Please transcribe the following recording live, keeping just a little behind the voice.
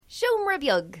Cora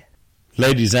Biog.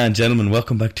 Ladies and gentlemen,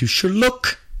 welcome back to Sure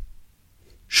Look,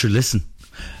 Sure Listen,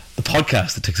 the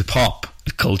podcast that takes a pop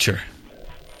at culture.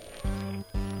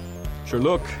 Sure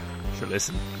look, sure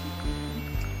listen.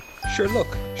 Sure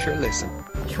look, sure listen.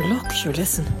 Sure look, sure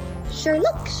listen. Sure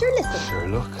look, sure listen. Sure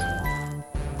look,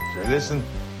 sure listen.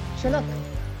 Sure look,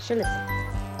 sure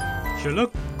listen. Sure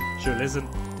look, sure listen.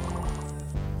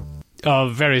 Oh,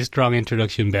 very strong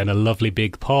introduction, Ben. A lovely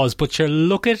big pause. But sure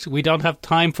look it, we don't have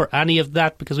time for any of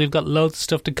that because we've got loads of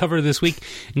stuff to cover this week,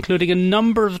 including a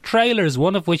number of trailers,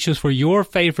 one of which is for your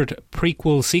favourite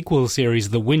prequel-sequel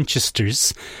series, The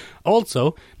Winchesters.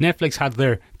 Also, Netflix had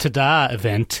their Ta-Da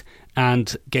event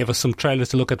and gave us some trailers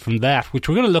to look at from that, which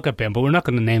we're going to look at, Ben, but we're not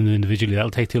going to name them individually. That'll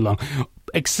take too long.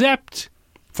 Except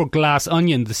for Glass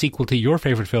Onion, the sequel to your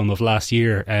favourite film of last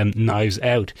year, Knives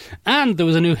Out. And there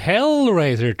was a new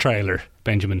Hellraiser trailer,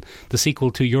 Benjamin, the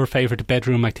sequel to your favourite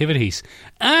Bedroom Activities.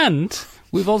 And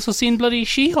we've also seen bloody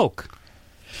She-Hulk.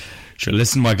 Sure,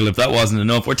 listen, Michael, if that wasn't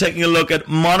enough, we're taking a look at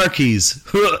monarchies.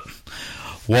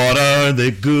 What are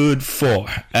they good for?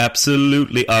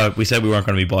 Absolutely. We said we weren't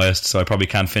going to be biased, so I probably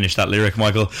can't finish that lyric,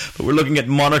 Michael. But we're looking at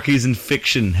monarchies in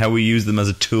fiction, how we use them as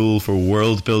a tool for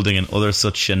world building and other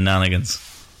such shenanigans.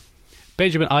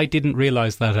 Benjamin, I didn't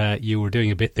realise that you were doing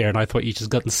a bit there, and I thought you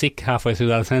just gotten sick halfway through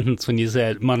that sentence when you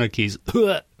said monarchies.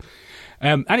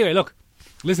 Anyway, look,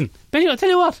 listen, Benjamin, I'll tell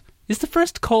you what, it's the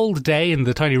first cold day in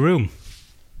the tiny room.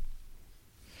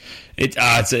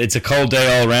 It's a cold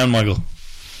day all around, Michael.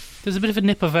 There's a bit of a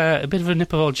nip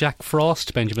of old Jack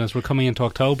Frost, Benjamin, as we're coming into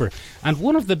October. And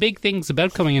one of the big things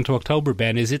about coming into October,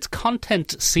 Ben, is it's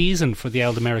content season for the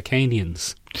old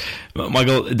Americanians.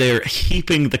 Michael, they're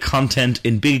heaping the content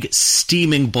in big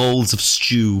steaming bowls of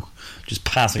stew, just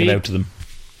passing it out to them.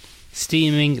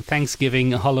 Steaming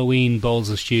Thanksgiving, Halloween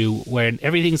bowls of stew, where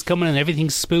everything's coming and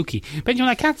everything's spooky. Benjamin,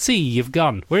 I can't see. You've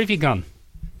gone. Where have you gone?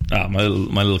 Oh, my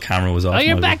little camera was off. Oh,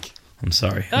 you're Michael. back. I'm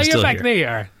sorry. Oh, you're back. Here. There you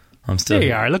are. I'm still there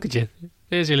you here. are. Look at you.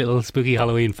 There's your little spooky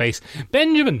Halloween face.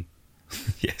 Benjamin.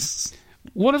 Yes.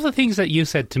 One of the things that you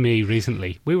said to me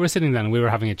recently, we were sitting down and we were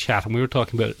having a chat and we were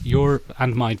talking about your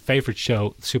and my favourite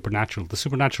show, Supernatural, the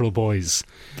Supernatural Boys.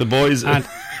 The Boys. And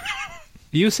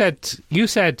you said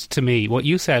to me, what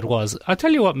you said was, I'll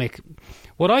tell you what, Mick,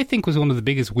 what I think was one of the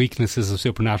biggest weaknesses of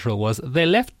Supernatural was they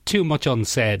left too much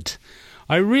unsaid.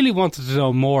 I really wanted to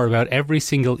know more about every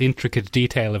single intricate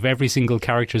detail of every single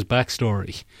character's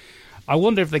backstory. I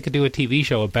wonder if they could do a TV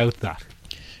show about that.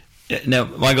 Now,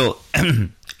 Michael,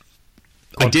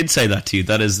 I did say that to you.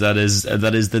 That is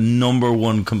the number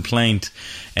one complaint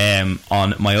on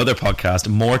my other podcast,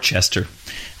 Morchester.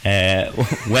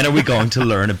 When are we going to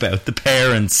learn about the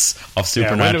parents of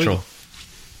Supernatural?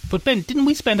 But Ben, didn't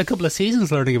we spend a couple of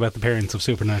seasons learning about the parents of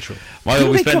Supernatural?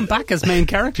 Michael, didn't they come back as main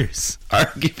characters?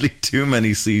 Arguably too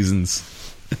many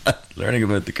seasons learning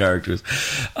about the characters.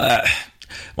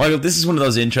 Michael, this is one of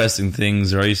those interesting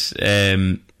things, right?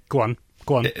 Go on.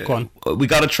 We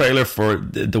got a trailer for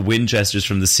the Winchesters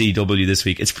from the CW this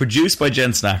week. It's produced by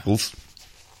Jensen Ackles.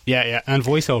 Yeah, and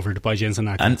voiceovered by Jensen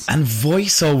Ackles. And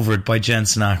voiceovered by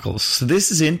Jensen Ackles. So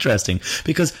this is interesting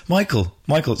because, Michael,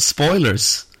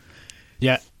 spoilers.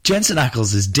 Yeah. Jensen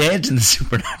Ackles is dead in the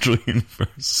Supernatural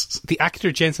universe. The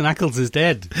actor Jensen Ackles is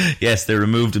dead. Yes, they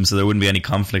removed him so there wouldn't be any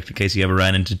conflict in case he ever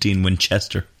ran into Dean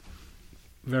Winchester.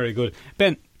 Very good.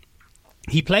 Ben,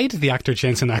 he played the actor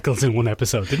Jensen Ackles in one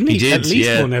episode, didn't he? He did, at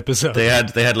least one episode. They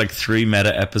had like 3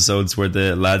 meta episodes where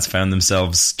the lads found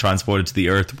themselves transported to the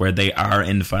Earth where they are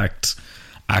in fact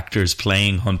actors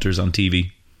playing hunters on TV.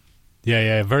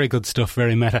 Yeah, very good stuff,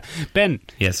 very meta. Ben,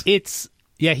 yes,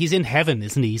 he's in heaven,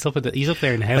 isn't he? He's up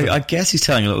there in heaven. I guess he's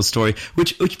telling a little story,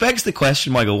 which begs the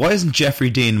question, Michael, why isn't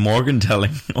Jeffrey Dean Morgan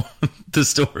telling the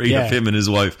story of him and his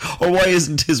wife? Or why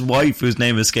isn't his wife, whose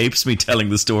name escapes me,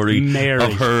 telling the story Mary.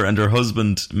 of her and her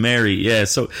husband, Mary? Yeah,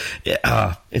 so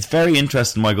it's very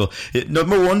interesting, Michael.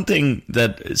 Number one thing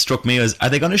that struck me is, are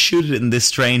they going to shoot it in this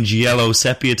strange yellow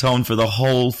sepia tone for the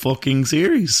whole fucking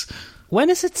series? When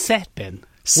is it set, Ben?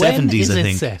 70s, I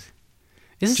think. Set?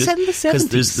 Is it set in the 70s? Because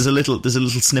there's a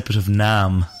little snippet of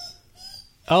Nam.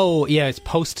 Oh, yeah, it's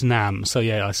post-Nam. So,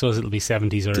 yeah, I suppose it'll be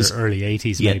 70s or early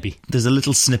 80s, maybe. There's a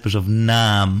little snippet of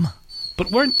Nam. But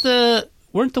weren't the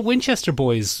Winchester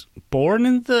boys born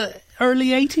in the early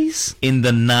 80s? In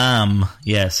the Nam,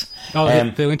 yes. Oh,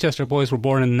 the Winchester boys were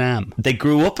born in Nam. They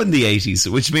grew up in the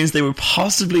 80s, which means they were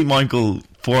possibly, Michael,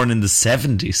 born in the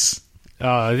 70s.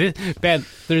 Ben,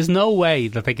 there's no way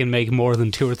that they can make more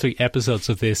than 2 or 3 episodes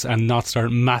of this and not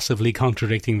start massively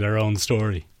contradicting their own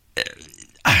story.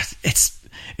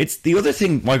 It's the other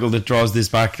thing, Michael, that draws this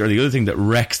back, or the other thing that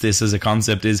wrecks this as a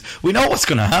concept is we know what's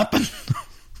going to happen.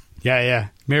 Yeah.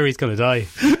 Mary's going to die.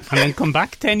 And then come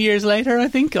back 10 years later, I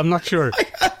think. I'm not sure.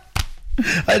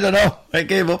 I don't know. I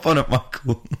gave up on it,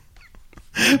 Michael.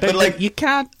 But like, you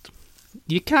can't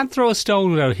throw a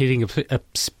stone without hitting a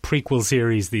prequel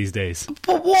series these days.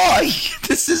 but why?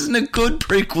 This isn't a good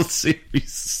prequel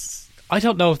series. I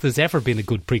don't know if there's ever been a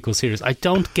good prequel series. I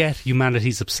don't get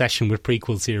humanity's obsession with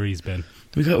prequel series, Ben.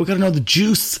 We got to know the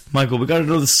juice, Michael. We got to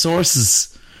know the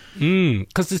sources.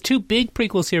 Because there's two big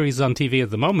prequel series on TV at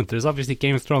the moment. There's obviously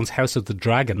Game of Thrones House of the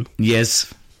Dragon,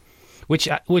 Yes. which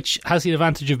has the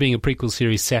advantage of being a prequel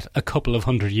series set a couple of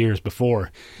 100 years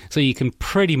before. So you can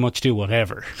pretty much do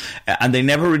whatever. And they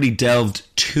never really delved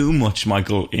too much,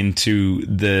 Michael, into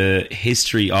the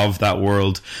history of that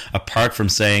world, apart from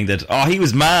saying that, he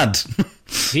was mad.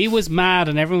 He was mad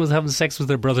and everyone was having sex with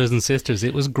their brothers and sisters.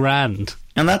 It was grand.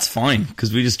 And that's fine,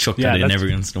 because we just chuck that in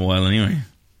every once in a while anyway.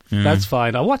 Yeah. That's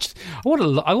fine. I watched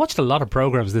a lot of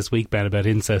programs this week, Ben, about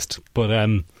incest, but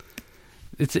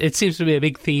it seems to be a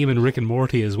big theme in Rick and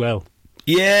Morty as well.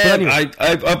 Yeah, But anyway.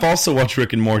 I've also watched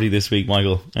Rick and Morty this week,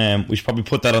 Michael. We should probably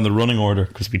put that on the running order,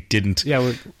 because we didn't.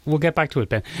 Yeah, we'll get back to it,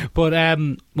 Ben. But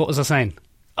what was I saying?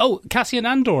 Oh, Cassian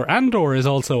Andor. Andor is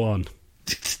also on.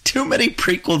 Too many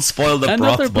prequels spoil the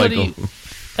broth, Michael.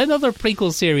 Another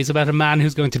prequel series about a man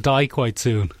who's going to die quite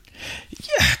soon.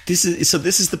 Yeah, this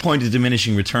is the point of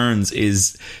diminishing returns.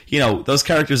 Is, those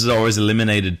characters are always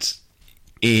eliminated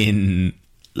in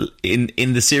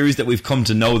the series that we've come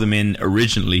to know them in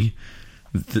originally.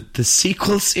 The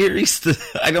sequel series,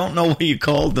 I don't know what you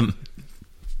called them.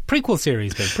 Prequel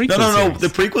series, Ben. No. Series. The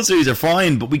prequel series are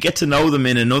fine, but we get to know them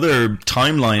in another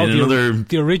timeline,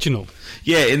 the original.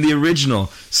 Yeah, in the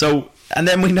original. So, and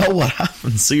then we know what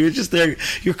happens. So you're just there,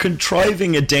 you're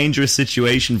contriving a dangerous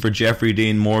situation for Jeffrey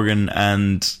Dean Morgan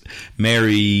and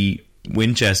Mary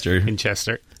Winchester.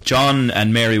 John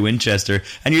and Mary Winchester.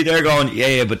 And you're there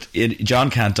going, but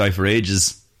John can't die for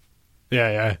ages.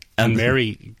 Yeah. And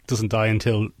Mary doesn't die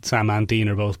until Sam and Dean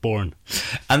are both born.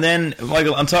 And then,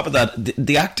 Michael, on top of that,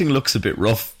 the acting looks a bit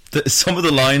rough. Some of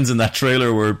the lines in that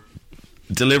trailer were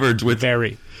delivered with...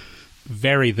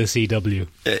 Very the CW.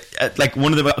 Like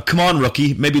one of them, come on,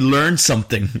 rookie, maybe learn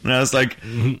something. And I was like,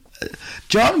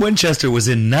 John Winchester was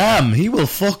in Nam. He will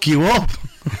fuck you up.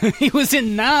 He was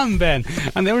in Nam, Ben,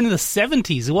 and they were in the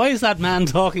 70s. Why is that man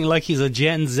talking like he's a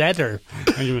Gen Zer?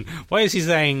 Benjamin, why is he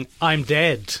saying, I'm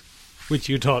dead, which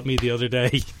you taught me the other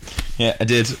day? Yeah, I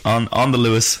did, on the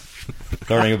Lewis,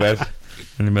 learning about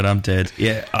I'm dead.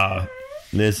 Yeah,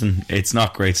 listen, it's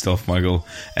not great stuff, Michael.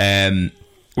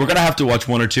 We're going to have to watch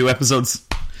one or two episodes.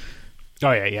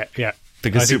 Oh, yeah.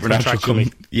 Because Supernatural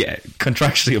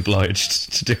contractually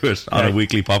obliged to do it on a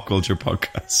weekly pop culture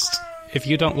podcast. If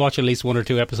you don't watch at least one or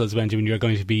two episodes, Benjamin, you're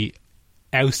going to be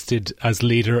ousted as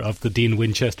leader of the Dean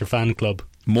Winchester fan club.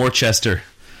 Morechester,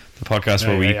 the podcast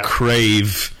where we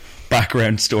crave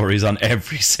background stories on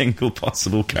every single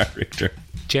possible character.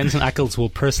 Jensen Ackles will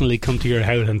personally come to your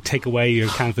house and take away your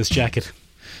canvas jacket.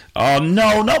 Oh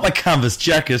no, not my canvas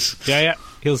jacket. Yeah.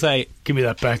 He'll say, give me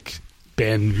that back,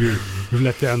 Ben. You've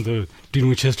let down the Dean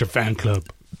Winchester fan club.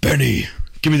 Benny,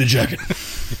 give me the jacket.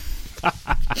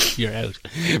 You're out.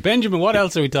 Benjamin, what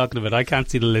else are we talking about? I can't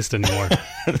see the list anymore.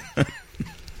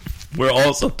 We're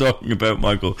also talking about,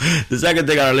 Michael, the second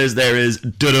thing on our list there is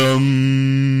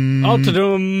da-dum. Oh,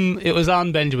 ta-dum. It was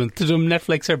on, Benjamin. Ta-dum,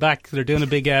 Netflix are back. They're doing a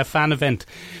big fan event.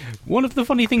 One of the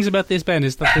funny things about this, Ben,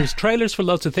 is that there's trailers for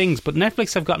lots of things, but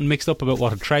Netflix have gotten mixed up about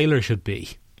what a trailer should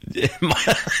be. They've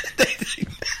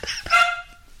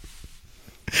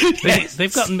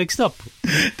gotten mixed up.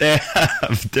 They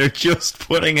have. They're just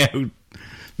putting out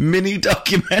mini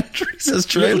documentaries as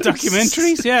trailers. Little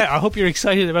documentaries? Yeah, I hope you're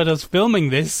excited about us filming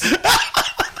this.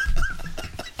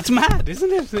 It's mad,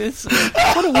 isn't it?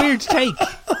 What a weird take.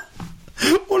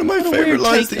 One of my favourite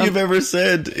lines that you've ever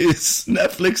said is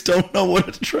Netflix don't know what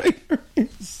a trailer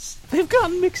is. They've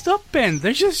gotten mixed up, Ben.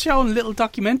 They're just showing little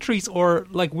documentaries or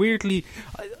like weirdly...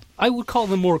 I would call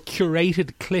them more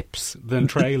curated clips than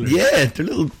trailers. Yeah, they're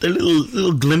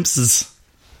little glimpses.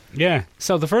 Yeah.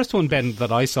 So the first one, Ben,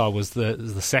 that I saw was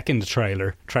the second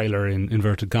trailer in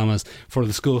inverted commas, for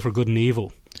The School for Good and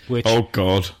Evil. Which, oh,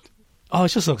 God. Oh, it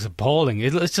just looks appalling.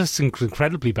 It's just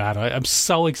incredibly bad. I'm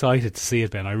so excited to see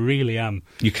it, Ben. I really am.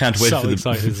 You can't wait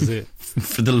excited to see it.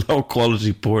 For the low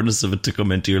quality poorness of it to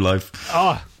come into your life.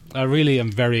 Oh, I really am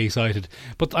very excited.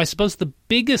 But I suppose the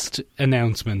biggest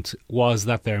announcement was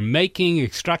that they're making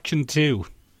Extraction 2.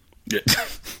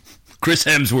 Chris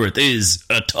Hemsworth is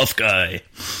a tough guy.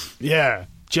 Yeah,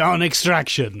 John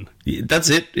Extraction. That's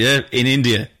it, yeah, in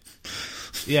India.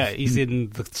 Yeah, he's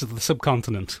in the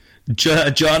subcontinent.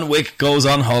 John Wick goes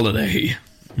on holiday.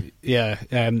 Yeah,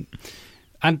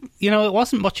 And, it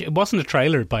wasn't much. It wasn't a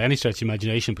trailer by any stretch of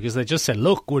imagination, because they just said,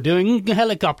 look, we're doing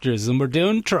helicopters and we're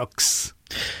doing trucks.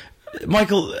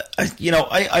 Michael,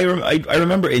 I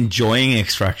remember enjoying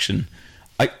Extraction.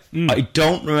 I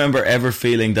don't remember ever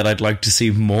feeling that I'd like to see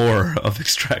more of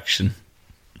Extraction.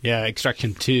 Yeah,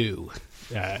 Extraction 2.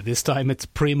 This time it's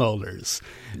premolars.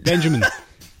 Benjamin.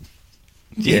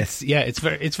 Yes.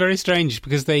 It's very strange,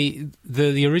 because the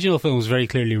original film was very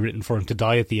clearly written for him to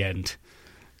die at the end.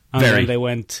 And then they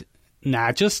went,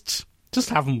 nah, just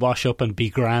have him wash up and be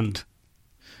grand.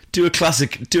 Do a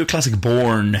classic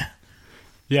Bourne.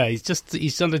 Yeah, he's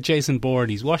done the Jason Bourne.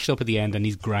 He's washed up at the end and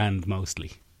he's grand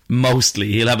mostly.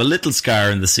 Mostly. He'll have a little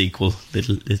scar in the sequel.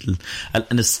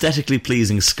 An aesthetically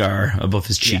pleasing scar above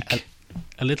his cheek. Yeah,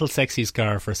 a little sexy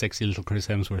scar for sexy little Chris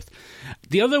Hemsworth.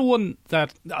 The other one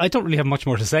that I don't really have much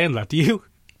more to say on that, do you?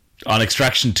 On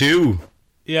Extraction 2?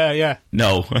 Yeah.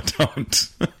 No, I don't.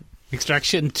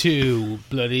 Extraction 2,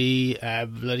 bloody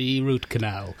root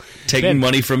canal. Taking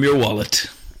money from your wallet.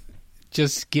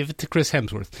 Just give it to Chris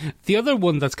Hemsworth. The other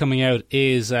one that's coming out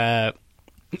is, and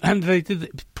they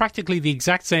did practically the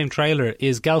exact same trailer,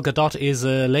 is Gal Gadot is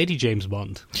a Lady James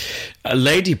Bond. A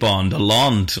Lady Bond, a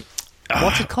Lond.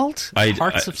 What's it called?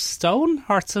 Hearts of Stone?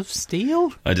 Hearts of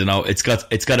Steel? I don't know. It's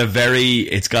got a very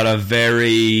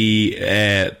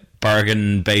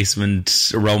bargain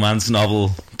basement romance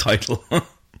novel title.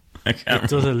 It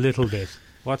does a little bit.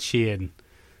 What's she in?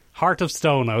 Heart of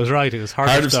Stone. I was right. It was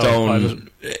Heart of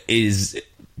Stone. Is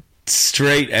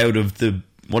straight out of the,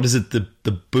 what is it?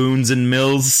 The Boons and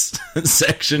Mills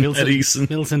section at Eason.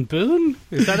 Mills and Boone?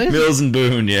 Is that it? Mills and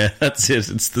Boone. Yeah, that's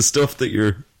it. It's the stuff that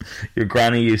your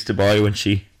granny used to buy when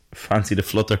she fancied a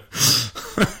flutter.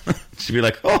 She'd be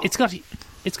like, "Oh, it's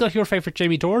got your favourite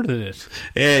Jamie Dornan in it."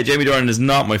 Yeah, Jamie Dornan is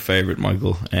not my favourite,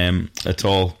 Michael, at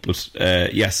all. But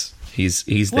yes. He's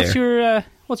there.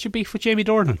 What's your beef with Jamie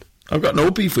Dornan? I've got no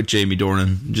beef with Jamie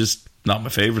Dornan, just not my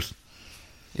favourite.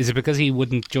 Is it because he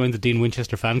wouldn't join the Dean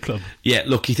Winchester fan club? Yeah,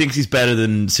 look, he thinks he's better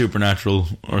than Supernatural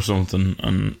or something.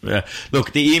 And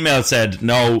look, the email said,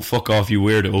 "No, fuck off, you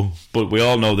weirdo." But we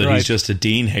all know that he's just a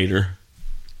Dean hater.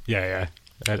 Yeah.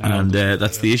 And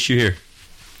that's the issue here.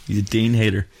 He's a Dean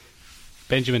hater.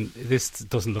 Benjamin, this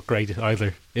doesn't look great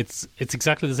either. It's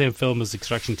exactly the same film as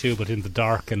Extraction 2, but in the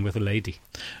dark and with a lady.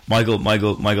 Michael,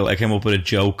 I came up with a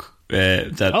joke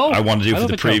that I want to do for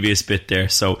the previous bit there.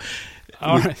 So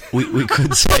we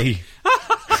could say...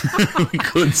 we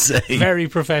could say... Very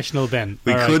professional, Ben.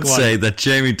 We could say that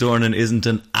Jamie Dornan isn't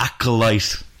an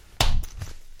acolyte.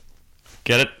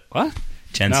 Get it? What?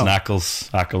 Jensen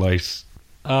Ackles, acolyte.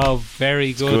 Oh,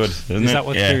 very good. It's good, isn't Is it? that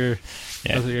what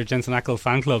your Jensen Ackles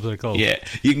fan clubs are called? Yeah.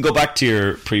 You can go back to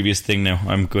your previous thing now.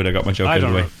 I'm good. I got my joke out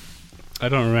of the way. I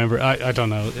don't remember. I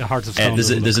don't know. Hearts of Stone.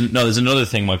 There's another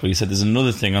thing, Michael. You said there's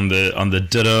another thing on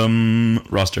the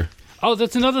roster. Oh,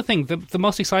 that's another thing. The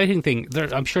most exciting thing.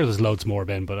 I'm sure there's loads more,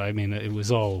 Ben. But I mean,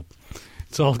 it's all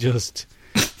just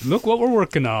look what we're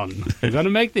working on. We're going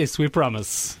to make this. We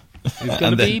promise. It's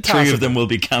going to be then three of them will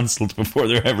be cancelled before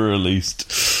they're ever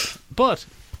released. But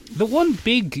the one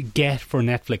big get for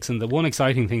Netflix, and the one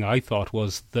exciting thing I thought,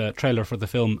 was the trailer for the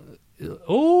film.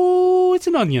 Oh, it's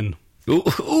an onion. Ooh,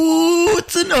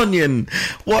 it's an onion.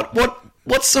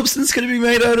 What substance can it be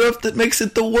made out of that makes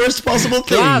it the worst possible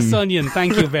thing? Glass onion.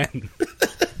 Thank you, Ben.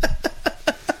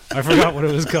 I forgot what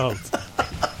it was called.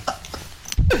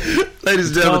 Ladies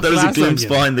and gentlemen, that was a glimpse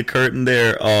behind the curtain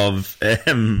there of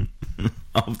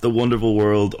the wonderful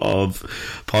world of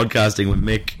podcasting with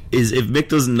Mick. If Mick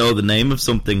doesn't know the name of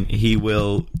something, he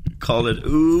will call it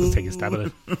ooh. Let's take a stab at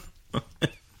it.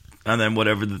 And then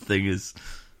whatever the thing is.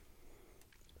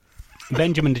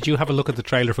 Benjamin, did you have a look at the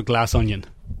trailer for Glass Onion?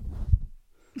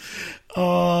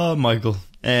 Oh, Michael.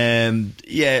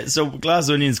 Yeah, so Glass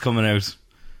Onion's coming out.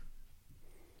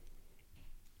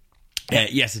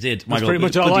 Yes, it did. Michael, that's pretty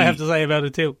much all I have to say about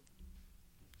it too.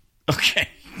 Okay.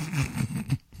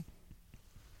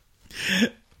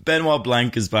 Benoit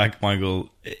Blanc is back, Michael.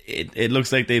 It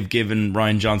looks like they've given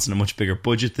Rian Johnson a much bigger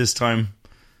budget this time.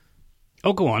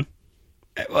 Oh, go on.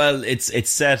 Well, it's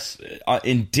set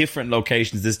in different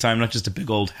locations this time, not just a big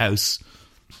old house.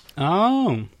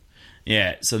 Oh.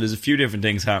 Yeah, so there's a few different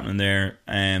things happening there,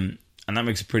 and that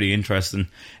makes it pretty interesting.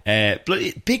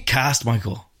 Big cast,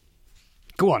 Michael.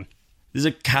 Go on. There's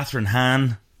a Catherine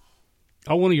Hahn.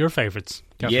 Oh, one of your favourites,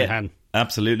 Catherine Hahn.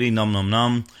 Absolutely, nom nom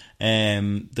nom.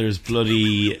 There's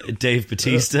bloody Dave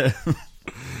Bautista.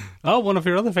 Oh, one of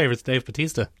your other favourites, Dave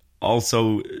Bautista.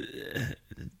 Also,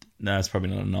 it's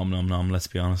probably not a nom nom nom, let's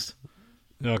be honest.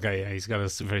 Okay, yeah, he's got a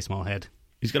very small head.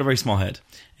 He's got a very small head,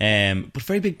 but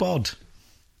very big bod.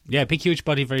 Yeah, big huge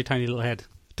body, very tiny little head.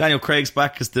 Daniel Craig's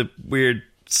back as the weird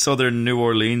southern New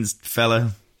Orleans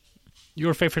fella.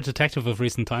 Your favourite detective of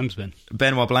recent times, Ben?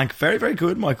 Benoit Blanc. Very, very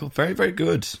good, Michael. Very, very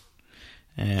good.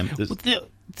 But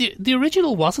the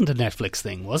original wasn't a Netflix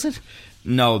thing, was it?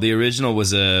 No, the original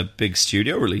was a big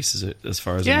studio release, as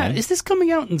far as I know. Is this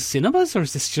coming out in cinemas or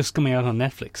is this just coming out on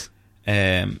Netflix?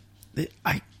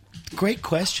 Great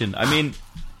question. I mean,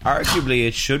 arguably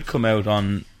it should come out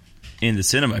in the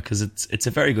cinema because it's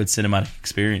a very good cinematic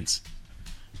experience.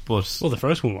 But Well, the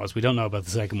first one was. We don't know about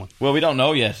the second one. well, we don't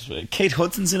know yet. Kate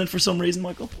Hudson's in it for some reason,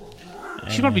 Michael.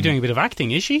 She's got to be doing a bit of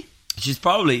acting, is she? She's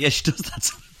probably she does that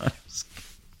sometimes.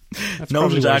 That's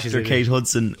probably Noted why she's actor in it. Kate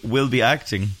Hudson will be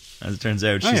acting, as it turns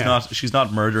out. She's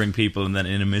not murdering people and then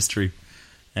in a mystery.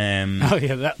 Oh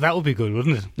yeah, that would be good,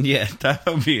 wouldn't it? Yeah, that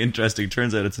would be interesting.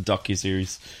 Turns out it's a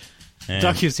docu-series.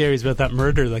 Docu-series about that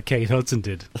murder that Kate Hudson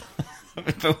did.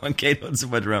 But when Kate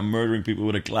Hudson went around murdering people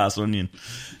with a glass onion.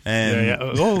 Yeah.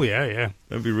 Oh yeah.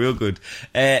 That'd be real good.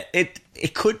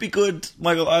 It could be good,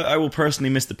 Michael. I will personally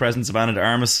miss the presence of Anna de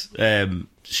Armas.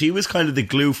 She was kind of the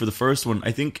glue for the first one.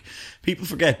 I think people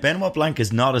forget Benoit Blanc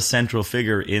is not a central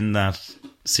figure in that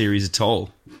series at all.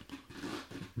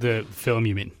 The film,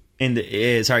 you mean? In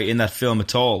that film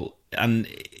at all. And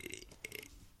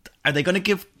are they going to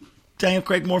give Daniel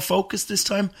Craig more focus this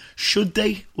time? Should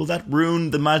they? Will that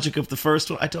ruin the magic of the first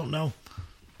one? I don't know.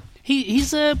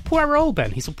 He's a Poirot,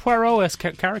 Ben. He's a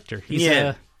Poirot-esque character.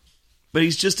 But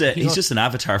he's just an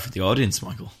avatar for the audience,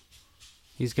 Michael.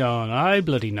 He's gone, I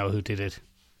bloody know who did it.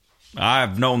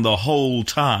 I've known the whole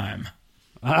time.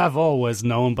 I've always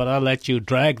known, but I'll let you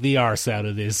drag the arse out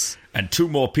of this. And 2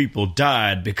 more people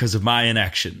died because of my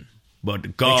inaction.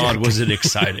 But God, Exactly. was it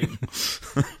exciting.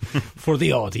 For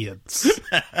the audience.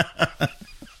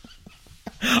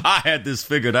 I had this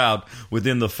figured out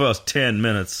within the first 10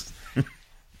 minutes.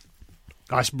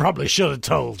 I probably should have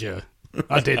told you.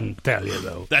 I didn't tell you,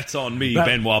 though. That's on me,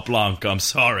 Benoit Blanc. I'm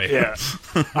sorry. Yeah.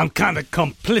 I'm kind of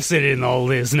complicit in all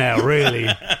this now, really.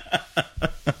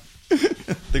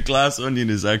 The Glass Onion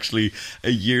is actually a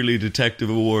yearly detective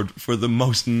award for the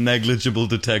most negligible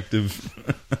detective.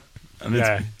 And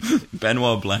it's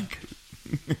Benoit Blanc.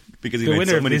 Because he The made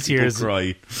winner so of many this people year's-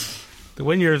 cry. The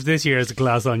winner of this year's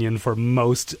Glass Onion for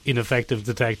most ineffective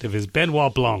detective is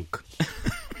Benoit Blanc.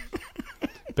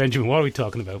 Benjamin, what are we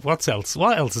talking about? What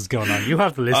else is going on? You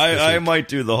have the list. I might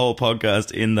do the whole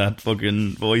podcast in that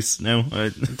fucking voice now.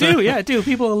 Do.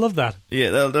 People will love that. Yeah,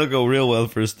 they'll go real well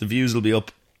for us. The views will be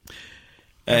up.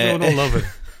 Everyone will love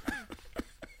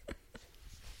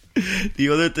it. The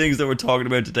other things that we're talking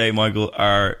about today, Michael,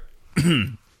 are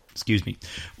excuse me,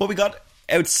 what we got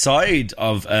outside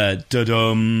of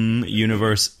Dudum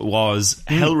universe was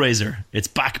Hellraiser. It's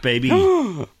back, baby.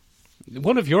 One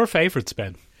of your favourites,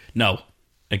 Ben. No,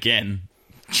 again,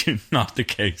 not the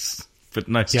case. But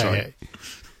nice try. Yeah.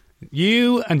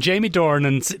 You and Jamie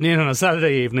Dornan sitting in on a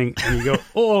Saturday evening, and you go,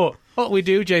 "Oh, what we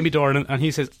do, Jamie Dornan?" And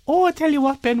he says, "Oh, I tell you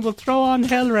what, Ben, we'll throw on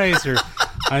Hellraiser."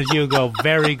 And you go,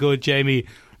 "Very good, Jamie.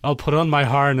 I'll put on my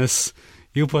harness.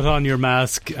 You put on your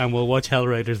mask, and we'll watch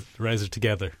Hellraiser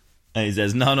together." And he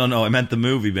says, "No, I meant the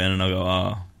movie, Ben." And I go,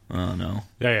 "Oh, no."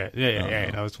 Yeah.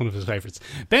 No, it's one of his favourites.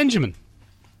 Benjamin,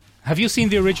 have you seen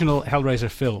the original Hellraiser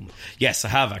film? Yes, I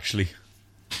have actually.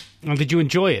 And did you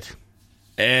enjoy it?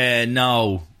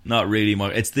 No, not really.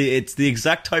 It's the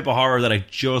exact type of horror that I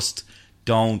just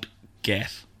don't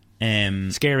get.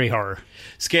 Scary horror.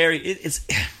 Scary. It's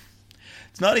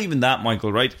not even that,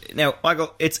 Michael. Right now,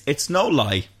 Michael, it's no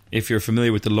lie, if you're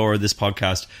familiar with the lore of this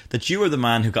podcast, that you are the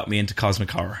man who got me into cosmic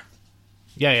horror.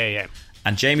 Yeah.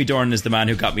 And Jamie Dornan is the man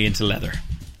who got me into leather.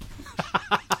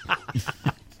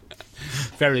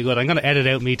 Very good. I'm going to edit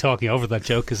out me talking over that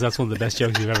joke because that's one of the best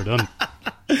jokes you've ever done.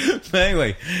 But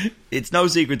anyway, it's no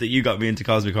secret that you got me into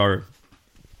cosmic horror.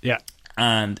 Yeah.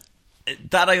 And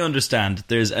that I understand.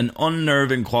 There's an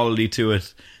unnerving quality to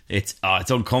it. It's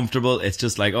uncomfortable. It's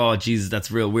just like, oh, Jesus,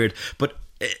 that's real weird. But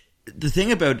the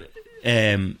thing about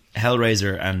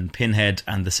Hellraiser and Pinhead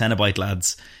and the Cenobite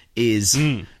lads is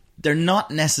they're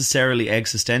not necessarily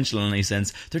existential in any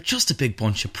sense. They're just a big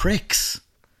bunch of pricks.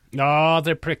 Oh,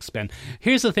 they're pricks, Ben.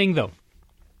 Here's the thing, though.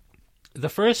 The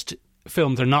first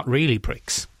film, they're not really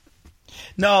pricks.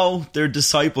 No, they're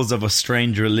disciples of a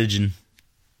strange religion.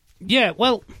 Yeah,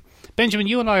 well, Benjamin,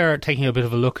 you and I are taking a bit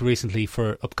of a look recently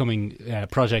for upcoming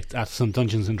project at some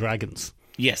Dungeons and Dragons.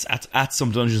 Yes, at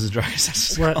some Dungeons and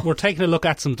Dragons. We're taking a look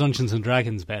at some Dungeons and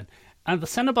Dragons, Ben. And the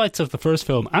Cenobites of the first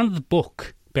film and the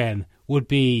book, Ben, would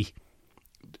be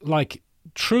like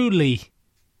truly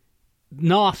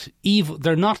not evil.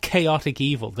 They're not chaotic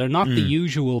evil. They're not the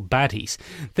usual baddies.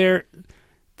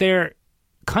 They're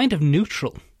kind of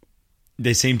neutral.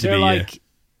 They seem to They're be. like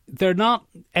they're not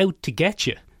out to get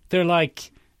you. They're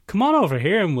like, come on over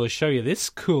here and we'll show you this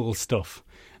cool stuff.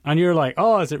 And you're like,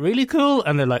 oh, is it really cool?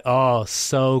 And they're like, oh,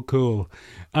 so cool.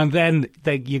 And then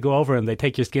you go over and they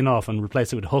take your skin off and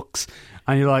replace it with hooks.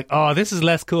 And you're like, oh, this is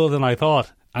less cool than I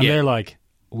thought. And they're like,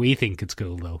 we think it's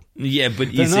cool, though. Yeah,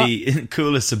 but you see,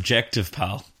 cool is subjective,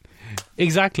 pal.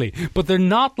 Exactly. But they're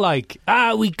not like,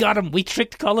 we got him. We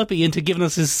tricked Cullopy into giving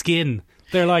us his skin.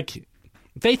 They're like,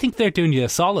 they think they're doing you a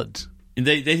solid.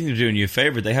 They think they're doing you a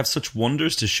favour. They have such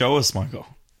wonders to show us, Michael.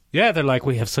 Yeah, they're like,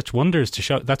 we have such wonders to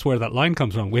show. That's where that line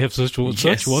comes from. We have such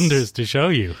wonders to show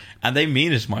you. And they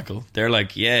mean it, Michael. They're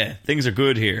like, yeah, things are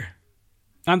good here.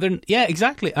 And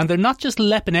exactly. And they're not just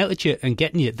lepping out at you and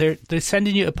getting you. They're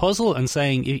sending you a puzzle and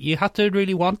saying, you have to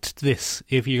really want this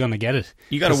if you're going to get it.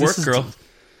 You got to work, girl.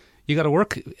 You got to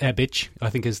work, bitch, I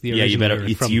think is the original.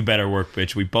 Yeah, you better work,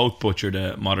 bitch. We both butchered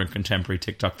a modern contemporary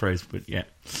TikTok phrase, but yeah.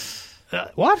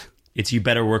 What? It's you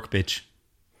better work, bitch.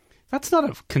 That's not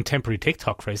a contemporary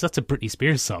TikTok phrase. That's a Britney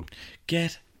Spears song.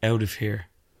 Get out of here.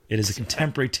 It is a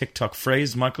contemporary TikTok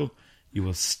phrase, Michael. You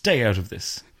will stay out of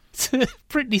this. It's a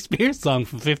Britney Spears song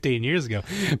from 15 years ago.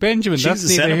 Benjamin,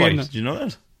 she's a Cenobite. Did you know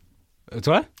that? It's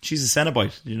what? She's a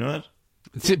Cenobite. Did you know that?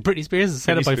 Britney Spears is a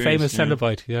Cenobite, famous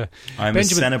Cenobite. Yeah. I'm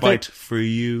Benjamin, a Cenobite for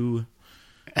you.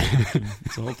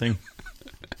 It's the whole thing.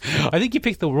 I think you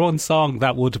picked the one song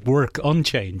that would work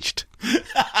unchanged.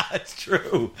 That's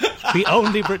true. The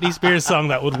only Britney Spears song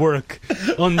that would work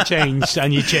unchanged,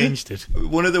 and you changed it.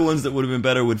 One of the ones that would have been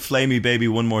better would "Flay Me Baby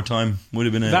One More Time" would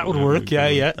have been that would work.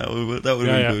 Yeah. That would have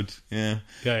been good.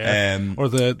 Yeah. Or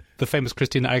the famous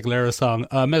Christina Aguilera song,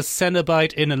 "I'm a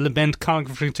Cenobite in a lament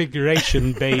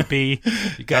configuration, baby.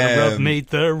 You gotta rub me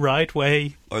the right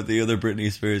way." Or the other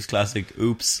Britney Spears classic,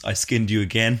 "Oops, I skinned you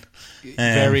again."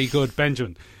 Very good,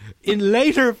 Benjamin. In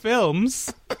later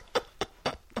films,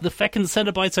 the feckin'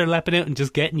 Cenobites are lapping out and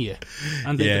just getting you.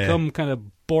 And they become kind of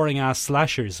boring ass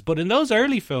slashers. But in those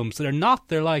early films, they're not.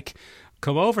 They're like,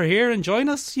 come over here and join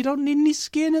us. You don't need any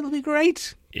skin. It'll be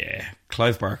great. Yeah.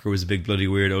 Clive Barker was a big bloody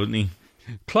weirdo, wasn't he?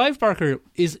 Clive Barker,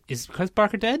 is Clive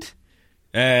Barker dead?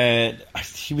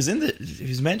 He was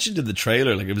mentioned in the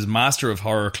trailer. Like, it was Master of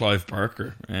Horror Clive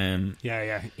Barker.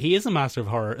 He is a master of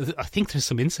horror. I think there's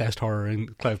some incest horror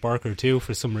in Clive Barker too.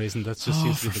 For some reason, that's just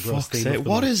seems to be the gross thing.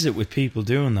 What is it with people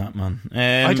doing that, man?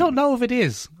 I don't know if it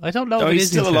is. I don't know. If he's it is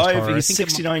still alive. Horror. He's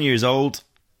 69 years old.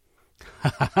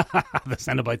 The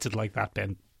Cenobites would like that,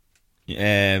 Ben.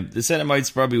 The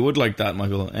Cenobites probably would like that,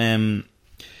 Michael. I mean,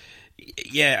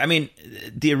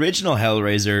 the original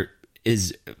Hellraiser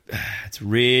it's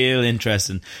real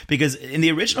interesting because in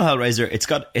the original Hellraiser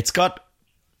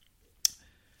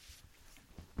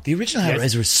the original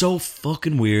Hellraiser is so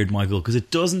fucking weird, Michael, because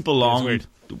it doesn't belong.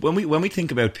 When we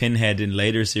think about Pinhead in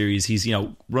later series, he's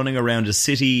running around a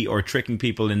city or tricking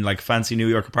people in like fancy New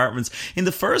York apartments. In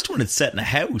the first one, it's set in a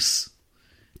house,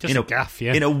 just a gaff,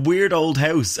 in a weird old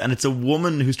house, and it's a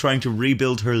woman who's trying to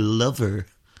rebuild her lover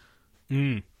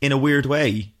in a weird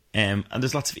way. And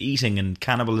there's lots of eating and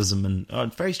cannibalism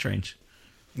and very strange.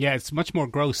 Yeah, it's much more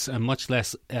gross and much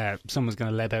less someone's going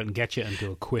to let out and get you and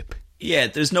do a quip. Yeah,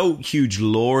 there's no huge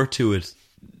lore to it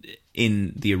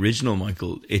in the original,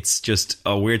 Michael. It's just,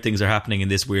 weird things are happening in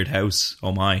this weird house.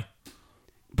 Oh my.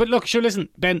 But look, sure, listen,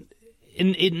 Ben,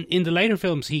 in the later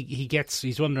films,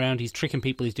 he's running around, he's tricking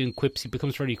people, he's doing quips, he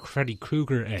becomes very Freddy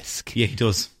Krueger-esque. Yeah, he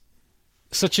does.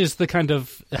 Such is the kind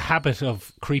of habit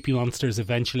of creepy monsters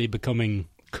eventually becoming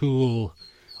cool.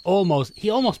 He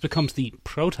almost becomes the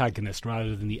protagonist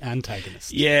rather than the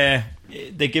antagonist. Yeah,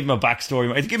 they give him a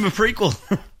backstory. They give him a prequel.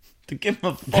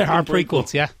 There are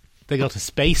prequels, yeah. They go to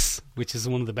space, which is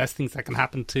one of the best things that can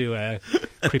happen to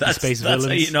creepy space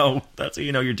villains. That's how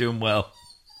you know you're doing well.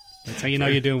 That's how you know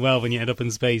you're doing well when you end up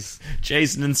in space.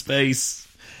 Jason in space,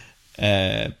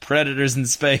 Predators in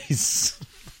space,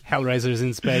 Hellraisers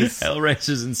in space.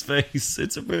 Hellraisers in space.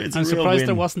 It's a real I'm surprised win.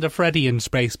 There wasn't a Freddy in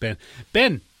space, Ben.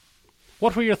 Ben,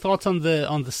 what were your thoughts on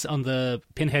the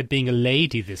Pinhead being a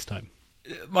lady this time?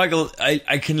 Michael,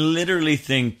 I can literally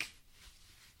think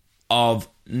of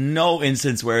no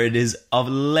instance where it is of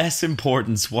less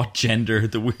importance what gender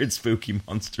the weird spooky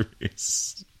monster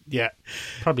is. Yeah,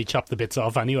 probably chop the bits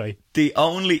off anyway.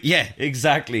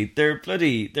 Exactly.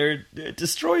 They're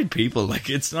destroyed people. Like,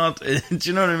 it's not, do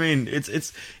you know what I mean?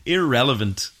 It's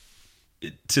irrelevant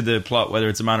to the plot whether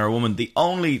it's a man or a woman. The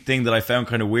only thing that I found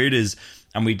kind of weird is,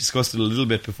 and we discussed it a little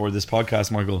bit before this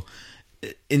podcast, Michael,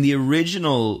 in the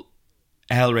original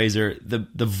Hellraiser,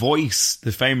 the voice,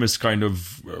 the famous kind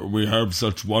of "we have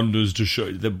such wonders to show,"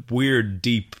 the weird,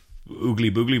 deep, oogly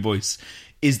boogly voice,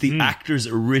 is the actor's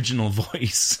original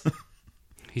voice.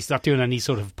 He's not doing any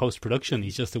sort of post-production.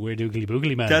 He's just a weird oogly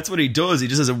boogly man. That's what he does. He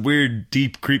just has a weird,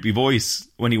 deep, creepy voice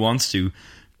when he wants to.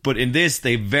 But in this,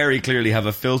 they very clearly have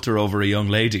a filter over a young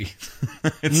lady.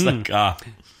 It's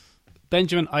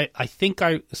Benjamin, I think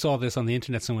I saw this on the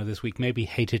internet somewhere this week, maybe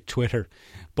hated Twitter,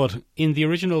 but in the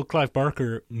original Clive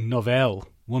Barker novelle,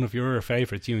 one of your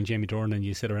favourites, you and Jamie Dornan,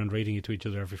 you sit around reading it to each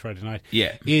other every Friday night,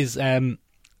 is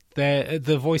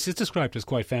the voice is described as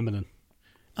quite feminine.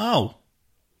 Oh.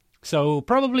 So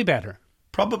probably better.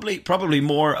 Probably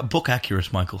more book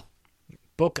accurate, Michael.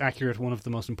 Book accurate, one of the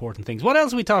most important things. What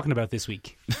else are we talking about this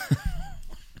week?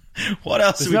 What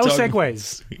else There's are we no talking segues.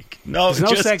 This week? No, There's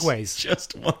no segues.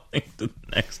 Just one thing to the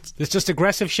next. There's just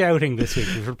aggressive shouting this week.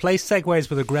 We've replaced segues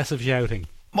with aggressive shouting.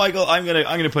 Michael, I'm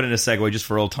gonna put in a segue just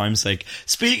for old time's sake.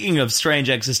 Speaking of strange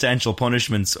existential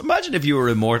punishments, imagine if you were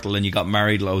immortal and you got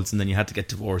married loads and then you had to get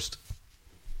divorced.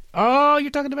 Oh, you're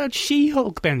talking about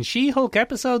She-Hulk, Ben. She-Hulk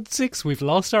episode 6. We've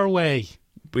lost our way.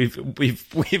 We've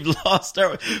lost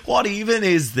our... What even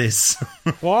is this?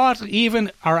 What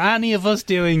even are any of us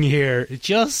doing here?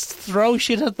 Just throw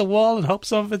shit at the wall and hope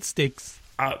some of it sticks.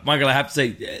 Michael, I have to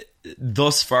say,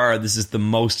 thus far, this is the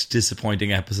most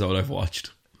disappointing episode I've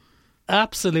watched.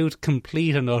 Absolute,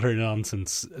 complete and utter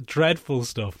nonsense. Dreadful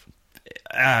stuff.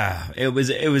 It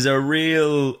was a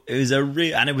real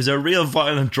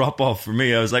violent drop off for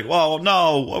me. I was like, whoa,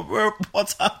 no,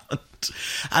 what's happened?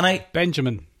 And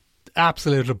Benjamin,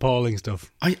 absolute appalling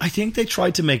stuff. I think they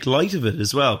tried to make light of it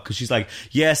as well, because she's like,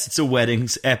 yes, it's a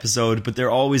weddings episode, but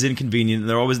they're always inconvenient and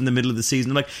they're always in the middle of the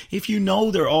season. I'm like, if you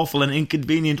know they're awful and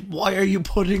inconvenient, why are you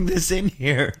putting this in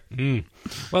here?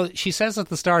 Well, she says at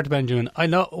the start, Benjamin, I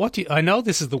know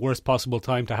this is the worst possible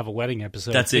time to have a wedding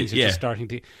episode. That's things it, are yeah. just starting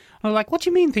to... I'm like, what do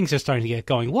you mean things are starting to get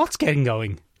going? What's getting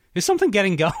going? Is something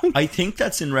getting going? I think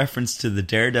that's in reference to the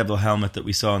Daredevil helmet that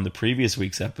we saw in the previous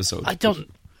week's episode. I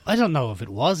don't know if it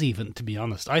was even, to be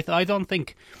honest. I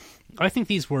think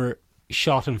these were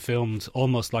shot and filmed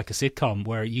almost like a sitcom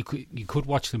where you could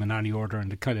watch them in any order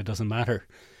and it kind of doesn't matter.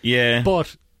 Yeah.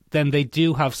 But then they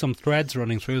do have some threads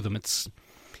running through them. It's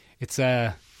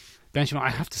Benjamin, I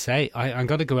have to say, I'm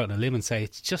going to go out on a limb and say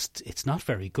it's not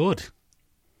very good.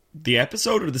 The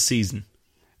episode or the season?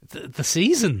 The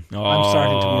season. I'm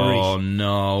starting to worry. Oh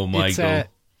no, Michael.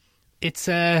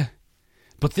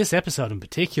 But this episode in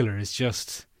particular is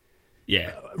just...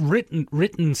 Yeah.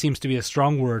 Written seems to be a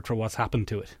strong word for what's happened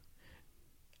to it.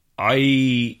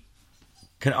 I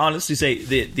can honestly say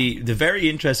the very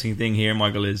interesting thing here,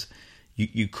 Michael, is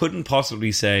you couldn't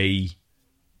possibly say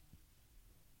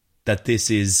that this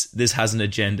has an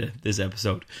agenda, this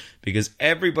episode, because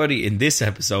everybody in this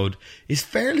episode is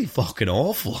fairly fucking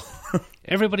awful.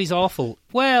 Everybody's awful.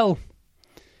 Well,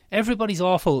 everybody's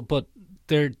awful, but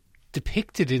they're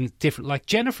depicted in different... Like,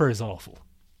 Jennifer is awful.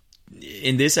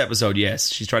 In this episode,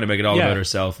 yes. She's trying to make it all about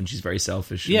herself, and she's very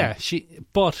selfish. Yeah,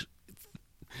 but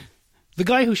the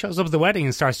guy who shows up at the wedding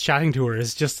and starts chatting to her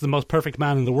is just the most perfect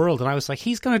man in the world. And I was like,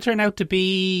 he's going to turn out to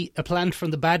be a plant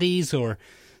from the baddies or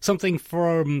something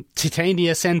from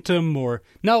Titania sent him, or...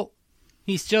 No,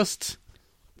 he's just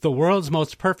the world's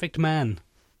most perfect man.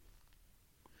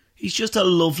 He's just a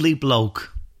lovely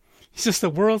bloke. He's just the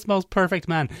world's most perfect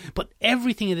man. But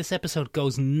everything in this episode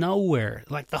goes nowhere.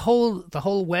 Like the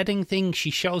whole wedding thing,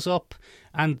 she shows up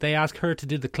and they ask her to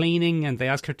do the cleaning and they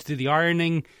ask her to do the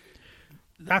ironing.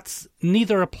 That's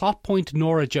neither a plot point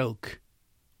nor a joke.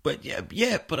 But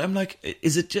yeah, but I'm like,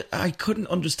 is it just, I couldn't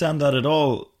understand that at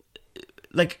all.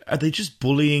 Like, are they just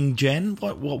bullying Jen?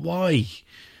 What why?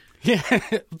 Yeah,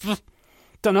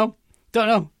 don't know.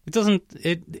 It doesn't.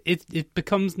 It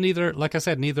becomes neither, like I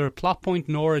said, neither a plot point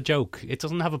nor a joke. It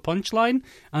doesn't have a punchline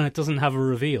and it doesn't have a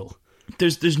reveal.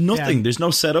 There's nothing. Yeah. There's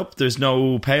no setup. There's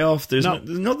no payoff. There's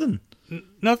nothing.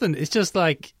 Nothing. It's just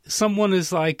like someone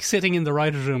is like sitting in the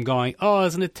writer's room going, "Oh,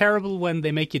 isn't it terrible when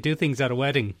they make you do things at a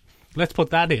wedding? Let's put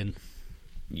that in."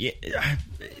 Yeah,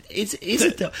 is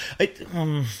it though?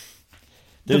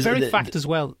 The very fact as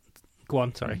well. Go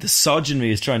on, sorry. The Sodge in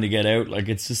me is trying to get out. Like,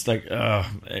 it's just like,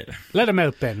 let him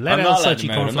out, Ben. I'm not letting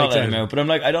him out. But I'm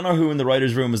like, I don't know who in the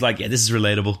writer's room was like, yeah, this is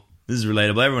relatable.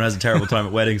 Everyone has a terrible time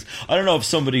at weddings. I don't know if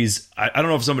somebody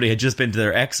had just been to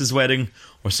their ex's wedding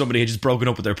or somebody had just broken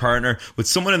up with their partner, but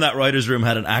someone in that writer's room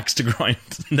had an axe to grind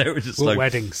and they were just like,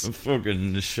 weddings. I'm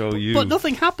fucking show you. But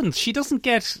nothing happens. She doesn't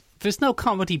get... There's no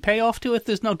comedy payoff to it.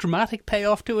 There's no dramatic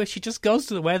payoff to it. She just goes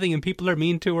to the wedding and people are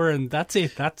mean to her and that's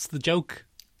it. That's the joke.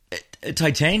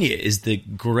 Titania is the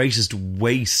greatest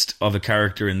waste of a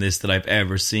character in this that I've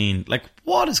ever seen. Like,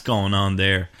 what is going on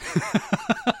there?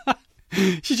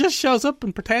 She just shows up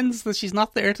and pretends that she's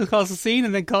not there to cause a scene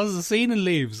and then causes a scene and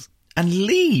leaves.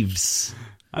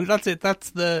 And that's it. That's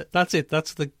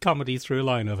the comedy through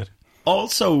line of it.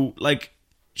 Also, like,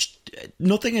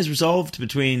 nothing is resolved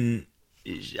between,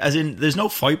 as in, there's no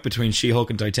fight between She-Hulk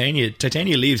and Titania.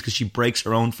 Titania leaves because she breaks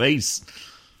her own face.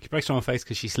 She breaks her own face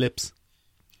because she slips.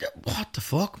 What the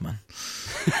fuck, man?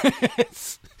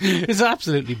 It's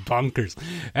absolutely bonkers.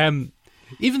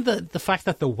 Even the fact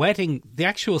that the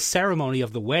actual ceremony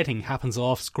of the wedding happens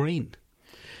off screen.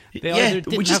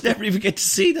 We just never even get to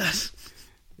see that.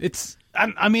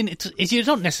 You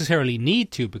don't necessarily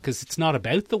need to because it's not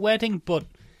about the wedding, but,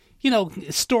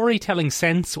 storytelling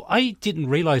sense, I didn't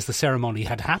realise the ceremony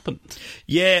had happened.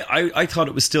 Yeah, I thought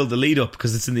it was still the lead up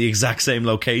because it's in the exact same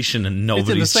location and nobody's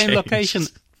It's in the same changed. location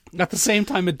at the same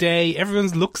time of day. Everyone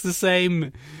looks the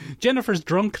same. Jennifer's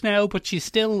drunk now, but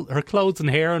her clothes and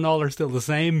hair and all are still the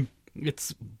same.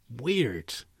 It's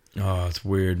weird. Oh, it's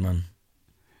weird, man.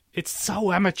 It's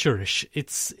so amateurish.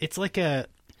 It's like a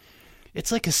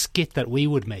skit that we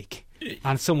would make.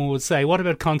 And someone would say, what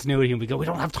about continuity? And we go, we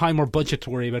don't have time or budget to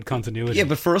worry about continuity. Yeah,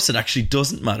 but for us it actually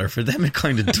doesn't matter. For them it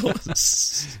kind of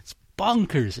does. It's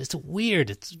bonkers. It's weird.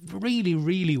 It's really,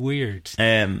 really weird.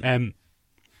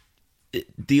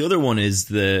 The other one is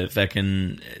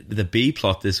the B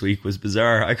plot this week was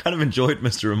bizarre. I kind of enjoyed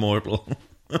Mr. Immortal.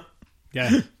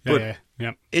 Yeah.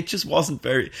 It just wasn't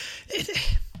very... do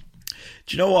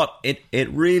you know what? It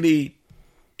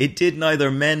did neither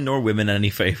men nor women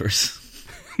any favours.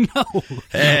 No.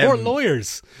 Or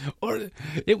lawyers. Or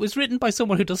it was written by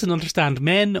someone who doesn't understand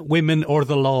men, women, or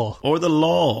the law.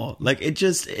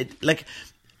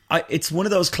 It's one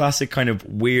of those classic kind of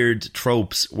weird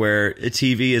tropes where a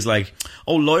TV is like,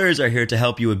 oh, lawyers are here to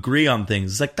help you agree on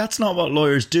things. It's like, that's not what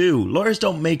lawyers do. Lawyers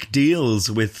don't make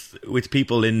deals with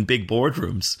people in big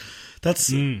boardrooms.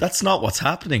 That's not what's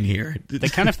happening here. They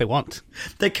can if they want.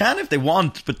 They can if they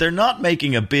want, but they're not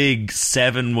making a big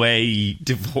 7-way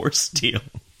divorce deal.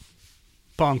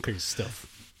 Bonkers stuff.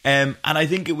 And I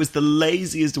think it was the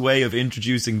laziest way of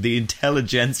introducing the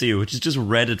intelligentsia, which is just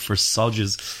Reddit for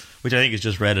sodges, which I think is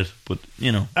just Reddit, but,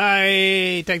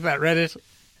 I take that, Reddit.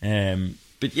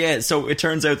 But yeah, so it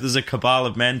turns out there's a cabal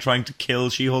of men trying to kill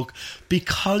She-Hulk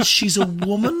because she's a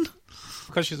woman?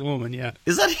 Because she's a woman, yeah.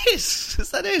 Is that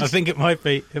it? I think it might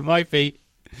be.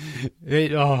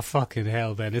 Oh, fucking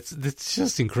hell, man. It's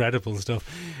just incredible stuff.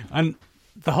 And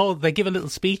they give a little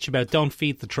speech about don't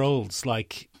feed the trolls.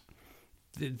 Like,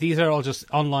 these are all just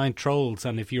online trolls,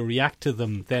 and if you react to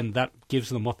them, then that gives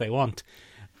them what they want.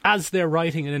 As they're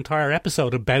writing an entire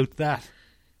episode about that.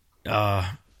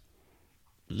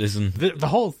 Listen. The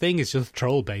whole thing is just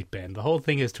troll bait, Ben. The whole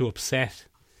thing is to upset.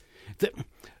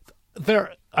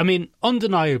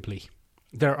 Undeniably,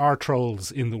 there are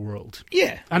trolls in the world.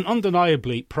 Yeah. And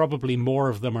undeniably, probably more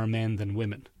of them are men than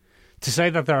women. To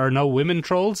say that there are no women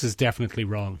trolls is definitely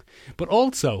wrong. But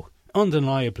also,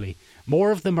 undeniably,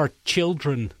 more of them are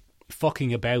children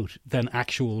fucking about than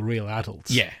actual real adults.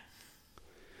 Yeah.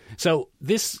 So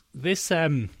this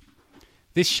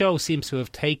show seems to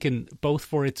have taken, both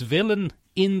for its villain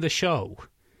in the show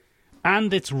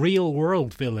and its real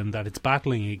world villain that it's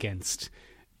battling against,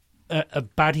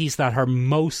 baddies that are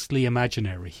mostly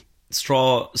imaginary.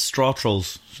 Straw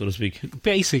trolls, so to speak.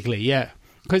 Basically, yeah.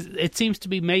 Because it seems to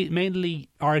be mainly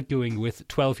arguing with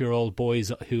 12-year-old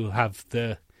boys who have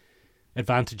the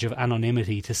advantage of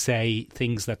anonymity to say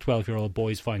things that 12-year-old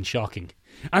boys find shocking.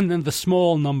 And then the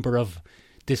small number of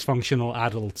dysfunctional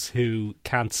adults who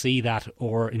can't see that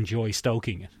or enjoy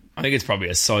stoking it. I think it's probably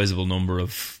a sizable number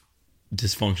of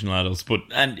dysfunctional adults,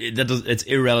 it's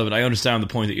irrelevant. I understand the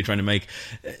point that you're trying to make.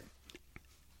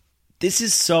 This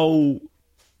has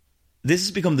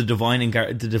become the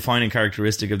defining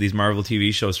characteristic of these Marvel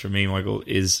TV shows for me, Michael,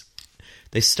 is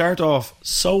they start off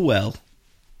so well.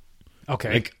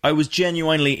 Okay. Like, I was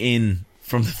genuinely in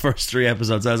from the first 3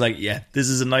 episodes. I was like, yeah, this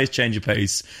is a nice change of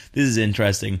pace. This is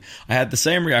interesting. I had the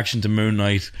same reaction to Moon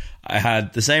Knight. I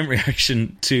had the same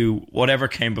reaction to whatever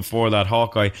came before that,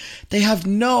 Hawkeye. They have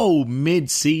no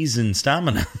mid-season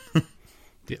stamina.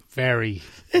 Very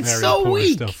so poor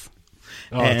weak stuff.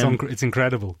 Oh, it's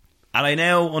incredible. And I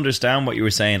now understand what you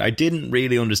were saying. I didn't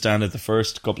really understand it the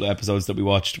first couple of episodes that we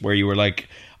watched, where you were like,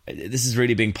 this is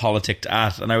really being politicked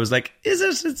at. And I was like, is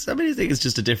it? I think it's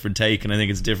just a different take, and I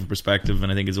think it's a different perspective,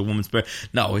 and I think it's a woman's...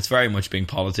 No, it's very much being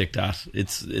politicked at.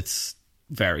 It's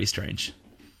very strange.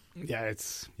 Yeah,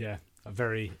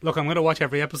 Look, I'm going to watch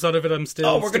every episode of it.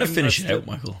 We're going to finish it out,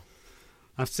 Michael.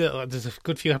 There's a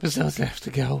good few episodes left to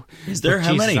go. Is there?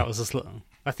 How many? That was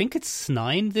I think it's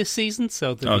 9 this season,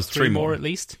 so there's 3 more at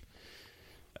least.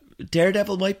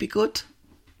 Daredevil might be good.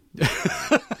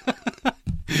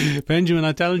 Benjamin,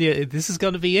 I'm telling you, this is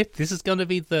going to be it. This is going to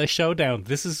be the showdown.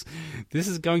 This is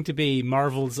going to be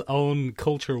Marvel's own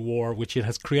culture war, which it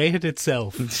has created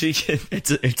itself.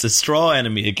 It's a straw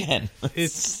enemy again.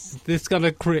 This is going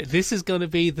to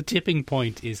be the tipping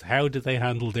point. Is how do they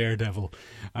handle Daredevil?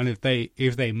 And if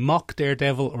they mock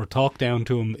Daredevil or talk down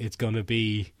to him, there's going to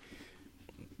be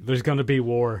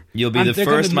war. You'll be the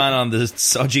first man on the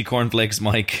Sodgy Cornflakes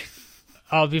mic.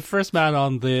 I'll be first man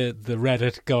on the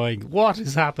Reddit going, what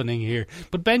is happening here?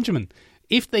 But Benjamin,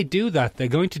 if they do that, they're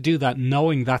going to do that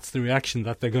knowing that's the reaction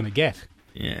that they're going to get.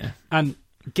 Yeah. And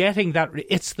getting that,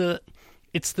 it's the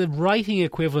writing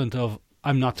equivalent of,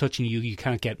 I'm not touching you, you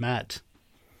can't get mad.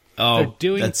 Oh,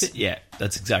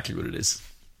 that's exactly what it is.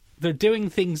 They're doing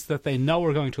things that they know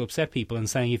are going to upset people and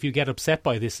saying, if you get upset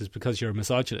by this, it's because you're a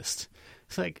misogynist.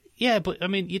 It's like, yeah, but I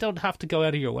mean, you don't have to go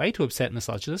out of your way to upset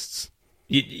misogynists.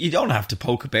 You don't have to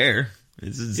poke a bear.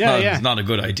 It's not a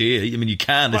good idea. I mean, you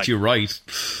can if you're right.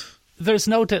 There's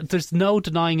no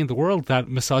denying in the world that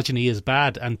misogyny is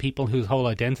bad, and people whose whole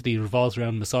identity revolves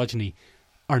around misogyny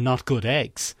are not good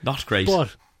eggs. Not great.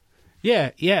 But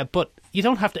but you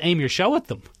don't have to aim your show at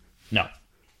them. No.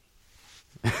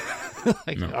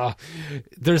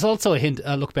 There's also a hint.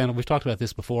 Look, Ben, we've talked about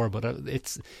this before, but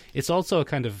it's also a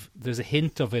kind of, there's a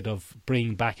hint of it of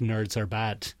bringing back nerds are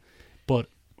bad, but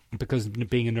because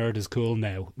being a nerd is cool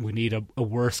now, we need a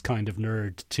worse kind of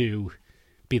nerd to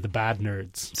be the bad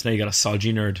nerds. So now you got a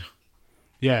Sodgy nerd.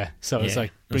 Yeah, so it's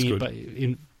like bring it back,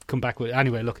 come back with.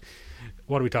 Anyway, look,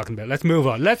 what are we talking about? Let's move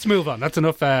on. That's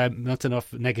enough. That's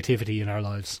enough negativity in our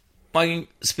lives.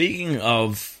 Speaking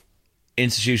of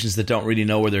institutions that don't really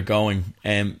know where they're going,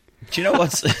 do you know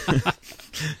what's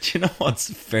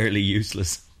fairly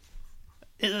useless?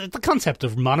 The concept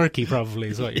of monarchy probably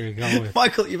is what you're going with.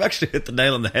 Michael, you've actually hit the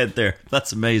nail on the head there.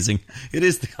 That's amazing. It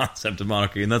is the concept of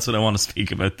monarchy, and that's what I want to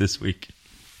speak about this week.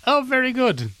 Oh, very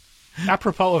good.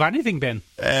 Apropos of anything, Ben?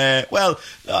 I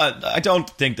don't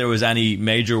think there was any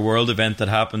major world event that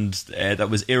happened that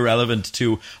was irrelevant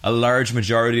to a large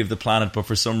majority of the planet, but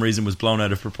for some reason was blown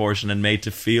out of proportion and made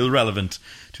to feel relevant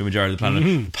to a majority of the planet.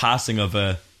 Mm-hmm. Passing of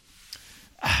a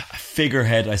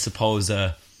figurehead, I suppose,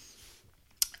 a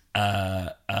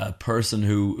person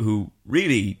who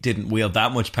really didn't wield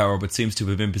that much power, but seems to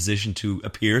have been positioned to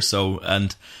appear so,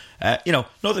 and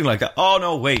nothing like that. Oh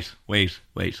no, wait.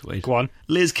 Go on.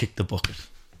 Liz kicked the bucket.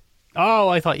 Oh,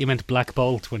 I thought you meant Black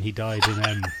Bolt when he died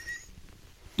in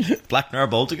Blacknar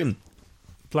Boltigan.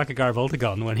 Blackagar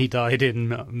Voltagon when he died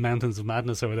in Mountains of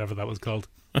Madness or whatever that was called.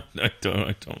 I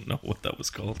don't know what that was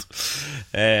called.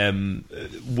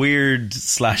 Weird /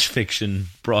 fiction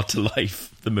brought to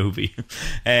life, the movie.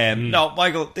 No,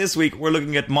 Michael, this week we're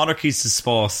looking at Monarchies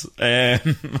Suspaus.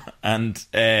 And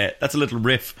that's a little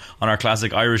riff on our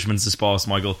classic Irishman Suspaus,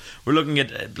 Michael. We're looking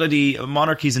at bloody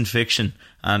monarchies in fiction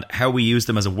and how we use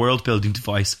them as a world building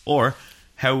device, or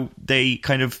how they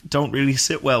kind of don't really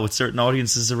sit well with certain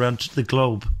audiences around the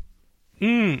globe.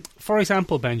 For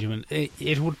example, Benjamin,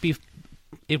 it would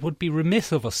be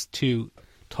remiss of us to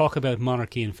talk about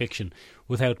monarchy in fiction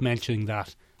without mentioning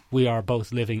that we are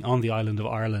both living on the island of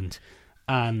Ireland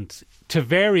and to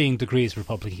varying degrees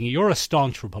Republican. You're a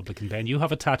staunch Republican, Ben. You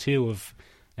have a tattoo of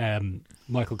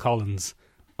Michael Collins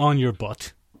on your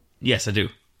butt. Yes, I do.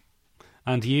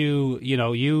 And you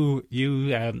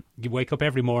wake up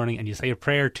every morning and you say a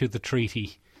prayer to the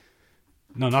treaty.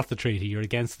 No, not the treaty. You're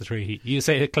against the treaty. You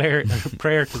say a prayer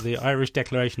to the Irish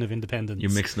Declaration of Independence.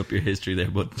 You're mixing up your history there,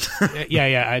 but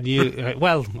yeah. And you,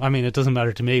 well, I mean, it doesn't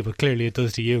matter to me, but clearly it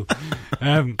does to you.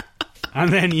 And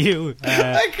then you.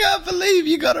 I can't believe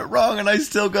you got it wrong, and I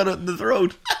still got it in the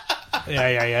throat.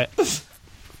 Yeah.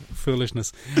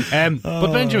 Foolishness.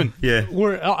 But Benjamin, yeah,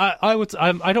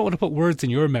 I don't want to put words in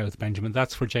your mouth, Benjamin.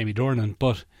 That's for Jamie Dornan.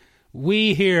 But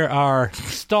we here are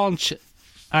staunch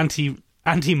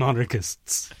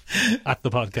anti-monarchists at the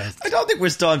podcast. I don't think we're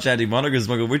staunch anti-monarchists,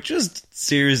 Michael. We're just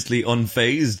seriously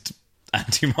unfazed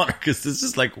anti-monarchists. It's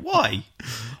just like, why?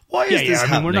 Why is this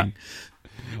happening? We're not,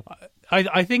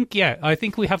 I think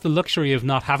we have the luxury of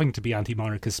not having to be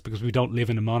anti-monarchists because we don't live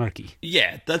in a monarchy.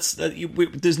 Yeah,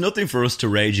 there's nothing for us to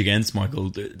rage against,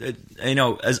 Michael. You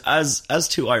know, as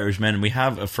two Irish men, we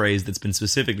have a phrase that's been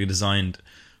specifically designed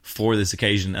for this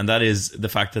occasion, and that is the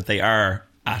fact that they are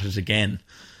at it again.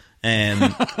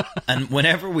 And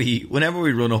whenever we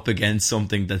run up against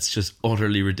something that's just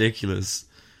utterly ridiculous,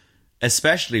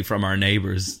 especially from our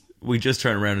neighbours, we just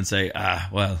turn around and say,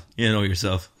 well, you know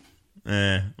yourself.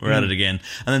 We're at it again.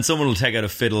 And then someone will take out a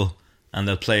fiddle and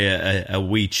they'll play a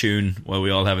wee tune while we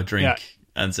all have a drink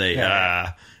and say,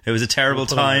 it was a terrible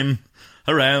time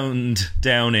around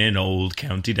down in old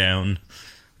County Down.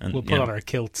 And, We'll put on our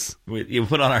kilts. We'll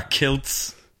put on our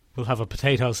kilts. We'll have a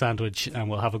potato sandwich and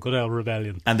we'll have a good old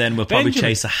rebellion. And then we'll probably Benjamin.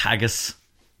 chase a haggis.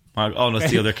 Oh, no,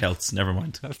 it's the other Celts. Never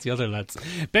mind. That's the other lads.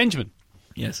 Benjamin,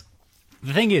 Yes.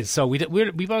 the thing is, so we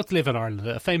both live in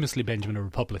Ireland, famously Benjamin, a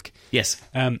republic. Yes.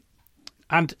 And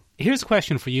here's a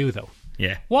question for you, though.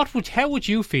 Yeah. How would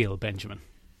you feel, Benjamin,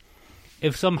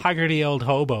 if some haggardy old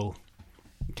hobo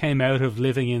came out of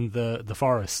living in the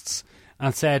forests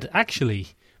and said, actually,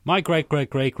 my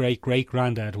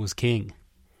great-great-great-great-great-granddad was king,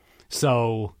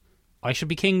 so I should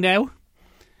be king now?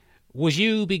 Would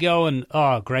you be going,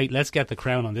 oh, great, let's get the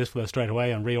crown on this fella straight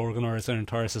away and reorganise our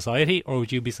entire society? Or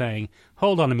would you be saying,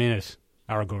 hold on a minute,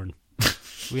 Aragorn,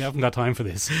 we haven't got time for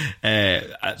this?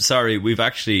 Sorry, we've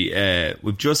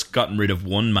just gotten rid of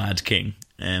one mad king.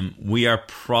 We are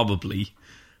probably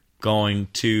going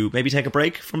to maybe take a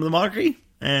break from the monarchy.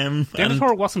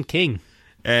 Denethor wasn't king.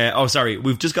 Sorry,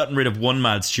 we've just gotten rid of one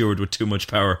mad steward with too much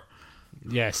power.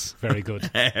 Yes, very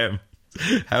good.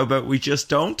 How about we just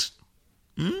don't?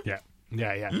 Yeah.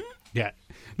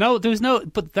 No, there's no.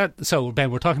 But that. So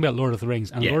Ben, we're talking about Lord of the Rings,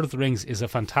 and Yeah. Lord of the Rings is a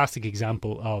fantastic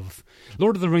example of.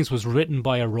 Lord of the Rings was written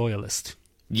by a royalist.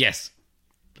 Yes.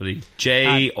 Bloody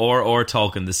J.R.R.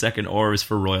 Tolkien. The second R is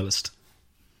for royalist.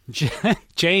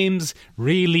 James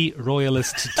really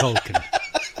royalist Tolkien.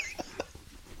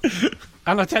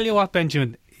 And I'll tell you what,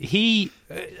 Benjamin,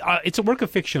 it's a work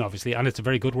of fiction, obviously, and it's a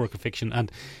very good work of fiction,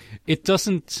 and it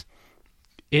doesn't.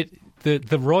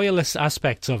 The royalist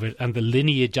aspects of it and the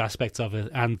lineage aspects of it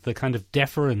and the kind of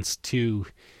deference to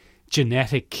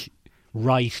genetic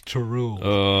right to rule.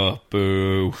 Oh,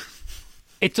 boo.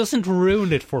 It doesn't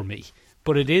ruin it for me,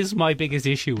 but it is my biggest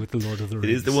issue with The Lord of the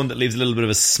Rings. It is the one that leaves a little bit of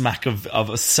a smack of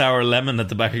a sour lemon at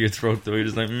the back of your throat, though. You're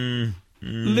just like,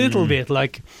 Little bit,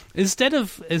 like instead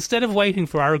of waiting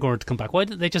for Aragorn to come back, why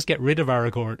didn't they just get rid of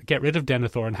Aragorn, get rid of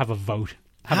Denethor, and have a vote?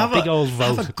 Have a big old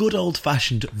vote. Have a good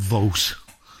old-fashioned vote.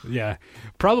 Yeah,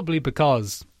 probably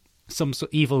because some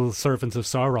evil servants of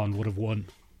Sauron would have won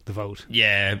the vote.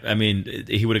 Yeah, I mean,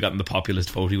 he would have gotten the populist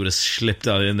vote. He would have slipped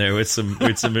on in there with some.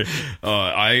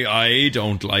 I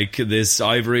don't like this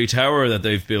ivory tower that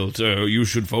they've built. You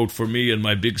should vote for me and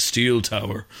my big steel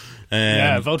tower.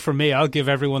 Yeah, vote for me. I'll give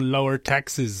everyone lower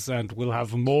taxes, and we'll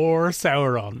have more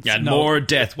Sauron. Yeah, more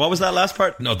death. What was that last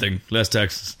part? Nothing. Less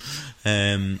taxes.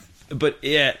 But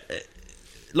yeah.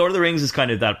 Lord of the Rings is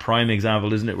kind of that prime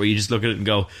example, isn't it? Where you just look at it and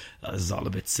go, oh, "This is all a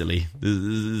bit silly. This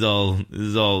is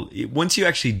all." Once you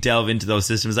actually delve into those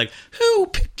systems, like, who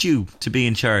picked you to be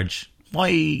in charge? Why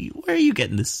are you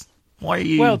getting this? Why are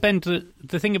you? Well, Ben,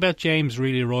 the thing about James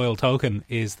really royal Tolkien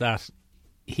is that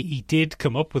he did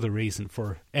come up with a reason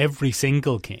for every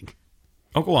single king.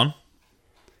 Oh, go on.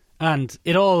 And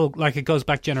it all, like, it goes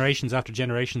back generations after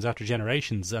generations after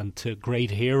generations, and to great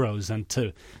heroes and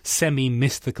to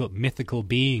mythical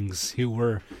beings who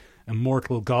were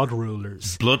immortal god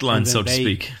rulers. Bloodlines, so to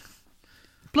speak.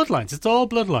 Bloodlines. It's all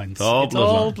bloodlines. It's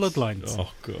all bloodlines.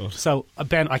 Oh, God. So,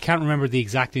 Ben, I can't remember the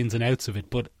exact ins and outs of it,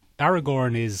 but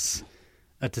Aragorn is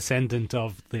a descendant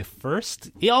of the first.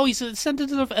 Oh, he's a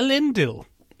descendant of Elendil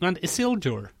and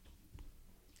Isildur.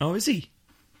 Oh, is he?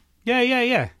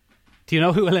 Yeah. Do you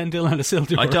know who Elendil and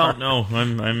Isildur are? I don't know.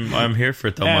 I'm here for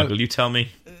it though, Michael. You tell me.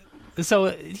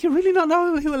 So, do you really not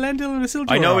know who Elendil and Isildur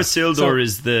are? I know Isildur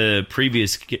is the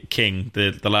previous king,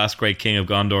 the last great king of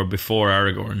Gondor before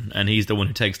Aragorn, and he's the one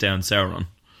who takes down Sauron.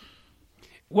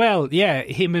 Well, yeah,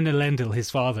 him and Elendil, his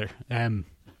father.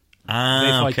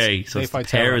 Okay, so it's the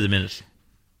pair of the minute.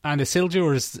 And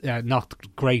Isildur is not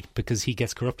great because he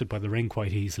gets corrupted by the ring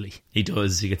quite easily. He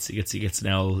does. He gets an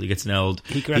Eld.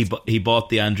 He bought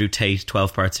the Andrew Tate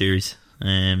 12-part series.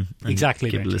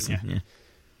 Exactly. Give it a listen. Yeah.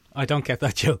 I don't get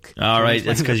that joke. All right,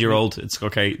 it's because you're old. It's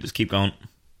okay. Just keep going.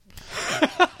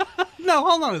 No,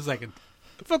 hold on a second.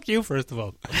 Fuck you, first of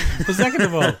all. But second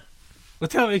of all,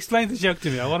 explain the joke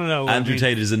to me. I want to know. Andrew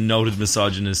Tate is a noted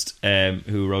misogynist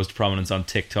who rose to prominence on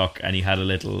TikTok, and he had a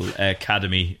little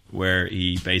academy where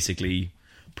he basically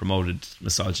promoted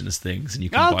misogynist things, and you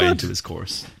can buy into his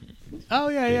course. Oh,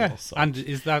 yeah. And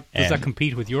does that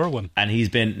compete with your one? And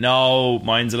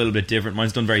mine's a little bit different.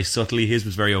 Mine's done very subtly. His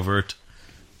was very overt.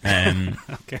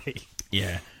 Okay.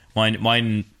 Yeah.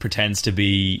 Mine pretends to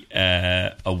be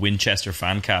a Winchester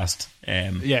fan cast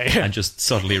and just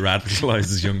subtly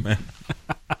radicalizes young men.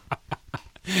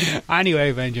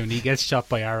 Anyway, Benjamin, he gets shot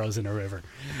by arrows in a river.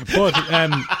 But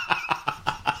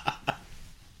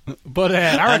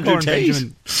Aragorn,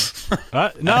 Benjamin...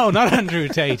 no, not Andrew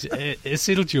Tate.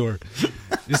 Isildur.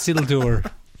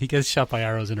 He gets shot by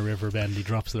arrows in a river bend. He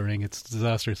drops the ring. It's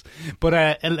disastrous. But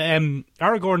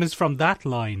Aragorn is from that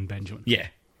line, Benjamin. Yeah.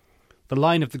 The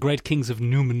line of the great kings of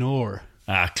Numenor.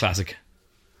 Classic.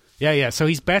 Yeah. So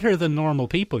he's better than normal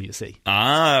people, you see.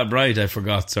 Right, I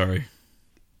forgot, sorry.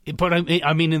 But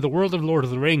I mean, in the world of Lord of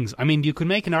the Rings, I mean, you could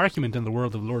make an argument in the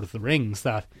world of Lord of the Rings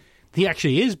that he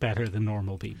actually is better than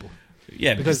normal people.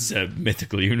 Yeah, because it's a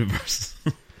mythical universe.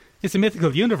 It's a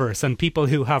mythical universe, and people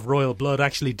who have royal blood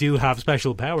actually do have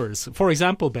special powers. For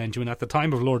example, Benjamin, at the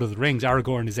time of Lord of the Rings,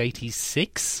 Aragorn is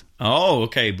 86. Oh,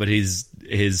 okay, but his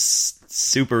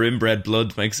super inbred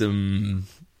blood makes him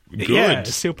good. Yeah,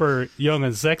 super young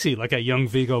and sexy, like a young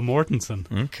Viggo Mortensen.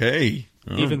 Okay.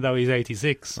 Even though he's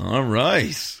 86. All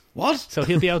right. What? So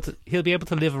he'll be able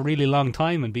to live a really long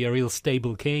time and be a real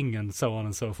stable king and so on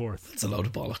and so forth. It's a load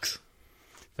of bollocks.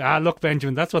 Look,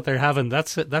 Benjamin, that's what they're having.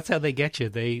 That's how they get you.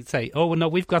 They say, "Oh no,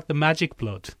 we've got the magic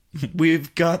blood.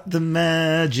 We've got the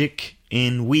magic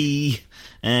in we."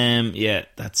 Yeah,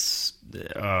 that's.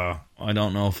 I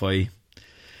don't know if I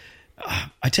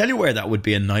tell you where that would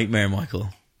be a nightmare, Michael.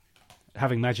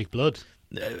 Having magic blood.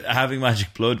 Having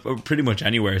magic blood, or pretty much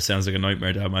anywhere, sounds like a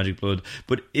nightmare to have magic blood.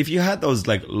 But if you had those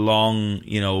like long,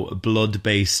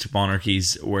 blood-based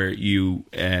monarchies where you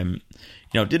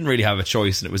didn't really have a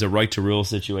choice and it was a right to rule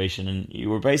situation, and you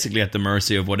were basically at the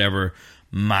mercy of whatever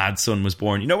mad son was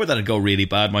born. You know where that'd go really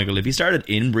bad, Michael? If you started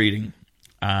inbreeding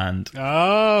and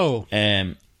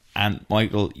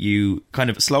Michael, you kind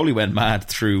of slowly went mad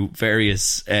through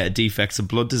various defects of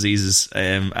blood diseases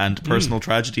and personal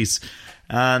tragedies.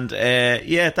 And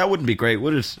that wouldn't be great,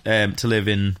 would it? To live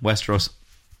in Westeros.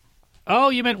 Oh,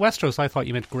 you meant Westeros. I thought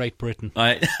you meant Great Britain.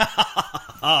 Very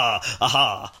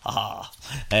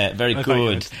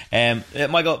good.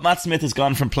 Michael, Matt Smith has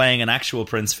gone from playing an actual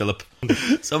Prince Philip.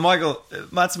 So, Michael,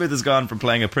 Matt Smith has gone from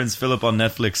playing a Prince Philip on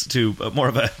Netflix to more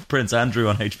of a Prince Andrew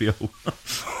on HBO.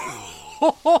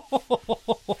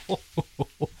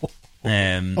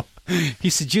 He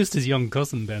seduced his young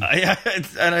cousin, Ben.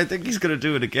 And I think he's going to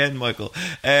do it again, Michael.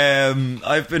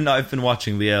 I've been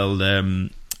watching the old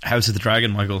House of the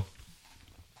Dragon, Michael.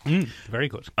 Very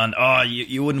good. And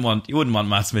you wouldn't want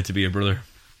Matt Smith to be a brother.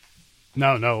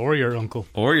 No, or your uncle.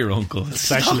 Or your uncle.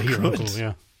 Especially your uncle,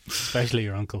 yeah. Especially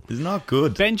your uncle. It's not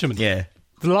good. Benjamin. Yeah.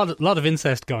 There's a lot of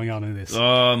incest going on in this.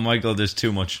 Oh, Michael, there's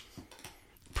too much.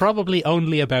 Probably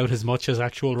only about as much as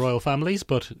actual royal families,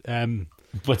 but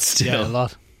still. Yeah, a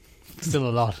lot. Still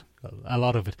a lot. A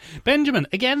lot of it. Benjamin,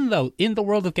 again though, in the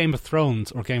world of Game of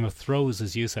Thrones, or Game of Throws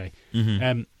as you say,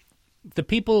 the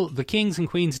people, the kings and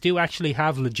queens do actually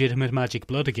have legitimate magic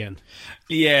blood again.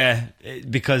 Yeah,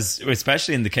 because,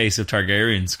 especially in the case of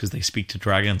Targaryens, because they speak to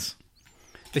dragons.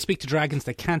 They speak to dragons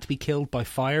that can't be killed by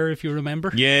fire, if you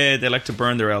remember. Yeah, they like to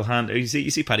burn their old hand. You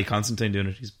see Paddy Considine doing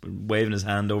it. He's waving his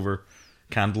hand over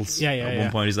candles. At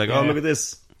one point he's like, look at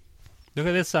this. Look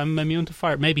at this, I'm immune to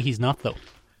fire. Maybe he's not, though.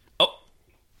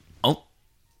 Oh.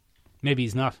 Maybe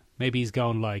he's not. Maybe he's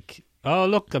going like, oh,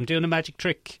 look, I'm doing a magic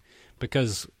trick.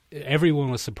 Because everyone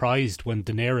was surprised when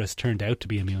Daenerys turned out to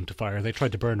be immune to fire. They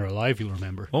tried to burn her alive, you'll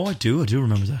remember. Oh, I do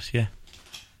remember that, yeah.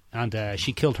 And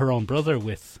she killed her own brother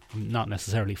with, not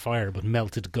necessarily fire, but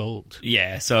melted gold.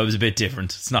 Yeah, so it was a bit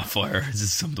different. It's not fire, it's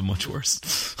something much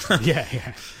worse.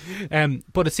 Yeah.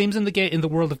 But it seems in the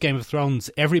world of Game of Thrones,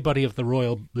 everybody of the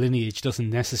royal lineage doesn't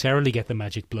necessarily get the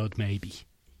magic blood, maybe.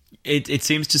 It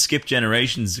seems to skip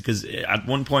generations, because at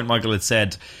one point, Michael had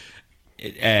said,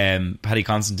 Paddy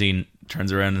Considine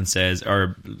turns around and says,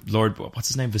 or Lord, what's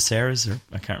his name, Viserys? Or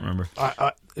I can't remember.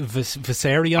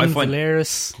 Viserion,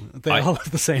 Valeris, they all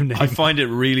have the same name. I find it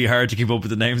really hard to keep up with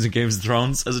the names in Games of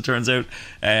Thrones, as it turns out.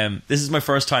 This is my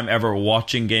first time ever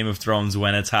watching Game of Thrones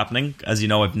when it's happening. As you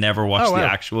know, I've never watched the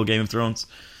actual Game of Thrones,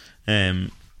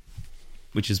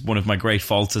 which is one of my great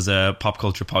faults as a pop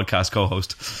culture podcast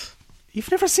co-host.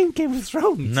 You've never seen Game of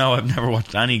Thrones? No, I've never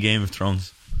watched any Game of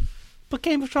Thrones. But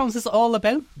Game of Thrones is all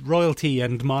about royalty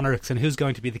and monarchs and who's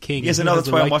going to be the king. Yes, I know. That's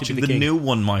why I'm watching the new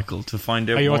one, Michael, to find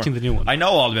out more. Are you watching the new one? I know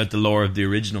all about the lore of the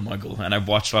original, Michael, and I've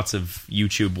watched lots of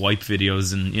YouTube wipe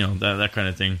videos and, that kind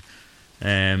of thing,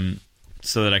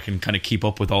 so that I can kind of keep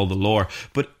up with all the lore.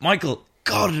 But, Michael,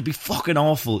 God, it'd be fucking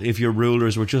awful if your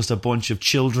rulers were just a bunch of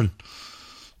children.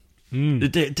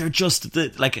 They're just,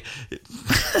 like...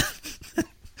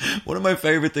 One of my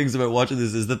favourite things about watching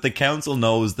this is that the council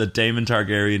knows that Daemon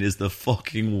Targaryen is the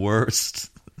fucking worst.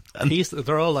 And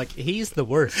they're all like, he's the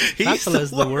worst. He's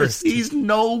the worst. He's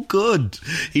no good.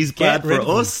 He's bad for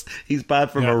us. He's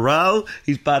bad for morale.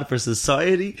 He's bad for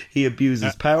society. He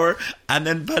abuses power. And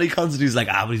then Paddy Considine's like,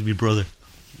 but he's my brother.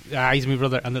 He's my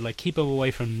brother. And they're like, keep him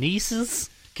away from nieces.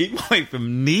 Keep him away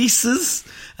from nieces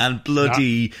and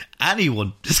bloody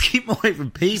anyone. Just keep him away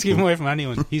from people. Just keep him away from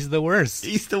anyone. He's the worst.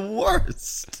 He's the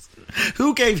worst.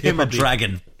 Who gave him a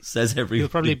dragon? Says everybody. He'll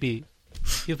probably be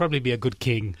He'll probably be a good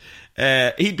king.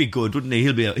 He'd be good, wouldn't he?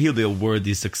 He'll be a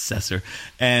worthy successor.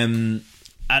 And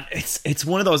it's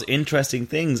one of those interesting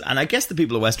things. And I guess the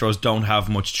people of Westeros don't have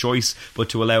much choice but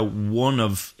to allow one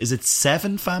of, is it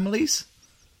 7 families?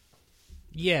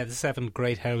 Yeah, the 7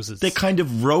 great houses. They kind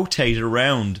of rotate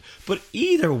around. But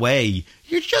either way,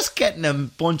 you're just getting a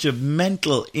bunch of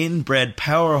mental, inbred,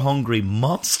 power-hungry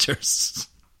monsters.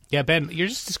 Yeah, Ben, you're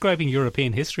just describing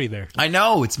European history there. I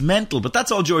know, it's mental, but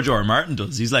that's all George R.R. Martin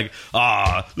does. He's like,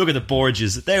 look at the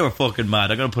Borgias. They were fucking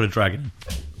mad. I'm going to put a dragon.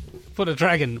 Put a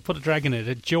dragon in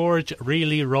it. George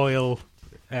Really Royal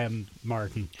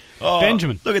Martin. Oh,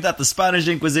 Benjamin. Look at that, the Spanish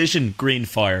Inquisition. Green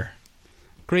fire.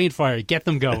 Green fire, get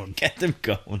them going. Get them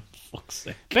going. Fuck's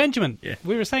sake. Benjamin, Yeah.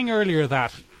 we were saying earlier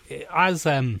that as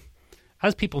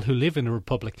people who live in a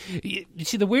republic, you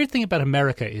see, the weird thing about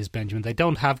America is, Benjamin, they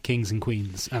don't have kings and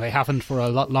queens, and they haven't for a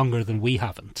lot longer than we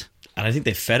haven't. And I think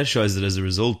they fetishize it as a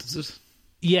result, is it?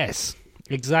 Yes,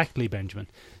 exactly, Benjamin.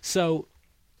 So,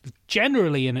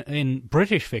 generally in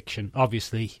British fiction,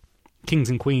 obviously, kings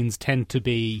and queens tend to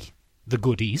be the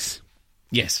goodies.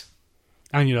 Yes.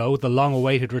 And, you know, the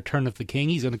long-awaited return of the king.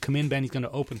 He's going to come in, Ben. He's going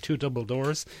to open 2 double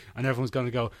doors. And everyone's going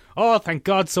to go, oh, thank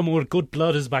God someone with good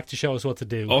blood is back to show us what to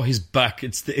do. Oh, he's back.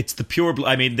 It's the pure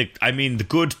blood. I mean the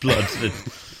good blood.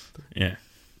 Yeah.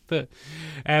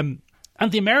 And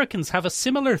the Americans have a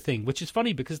similar thing, which is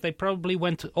funny because they probably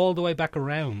went all the way back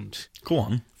around. Go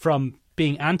on. From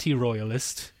being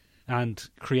anti-royalist and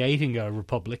creating a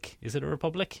republic. Is it a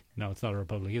republic? No, it's not a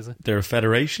republic, is it? They're a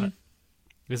federation?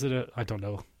 Is it I don't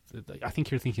know. I think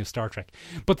you're thinking of Star Trek.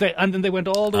 But then they went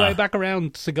all the way back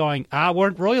around to going,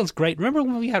 weren't royals great? Remember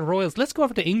when we had royals? Let's go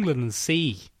over to England and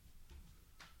see.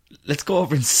 Let's go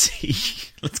over and see.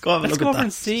 Let's go have a look at that. Let's go over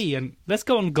and see, and let's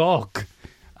go and gawk.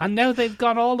 And now they've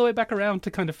gone all the way back around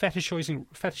to kind of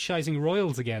fetishizing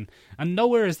royals again. And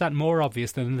nowhere is that more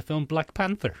obvious than in the film Black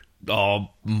Panther. Oh,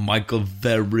 Michael,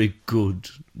 very good.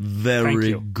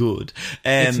 Very good.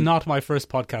 It's not my first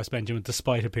podcast, Benjamin,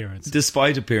 despite appearances.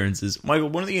 Despite appearances. Michael,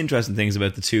 one of the interesting things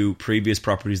about the 2 previous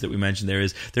properties that we mentioned there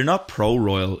is they're not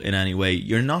pro-royal in any way.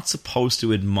 You're not supposed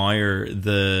to admire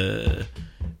the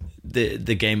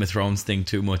Game of Thrones thing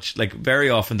too much. Like,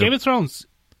 very often... Game of Thrones...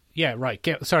 Yeah, right.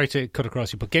 Sorry to cut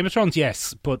across you, but Game of Thrones,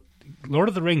 yes, but Lord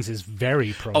of the Rings is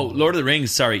very pro. Oh, Lord of the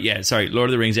Rings, sorry. Lord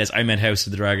of the Rings, yes. I meant House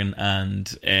of the Dragon and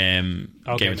Game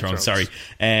of Thrones, sorry.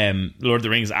 Lord of the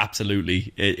Rings,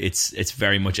 absolutely. It's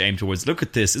very much aimed towards, look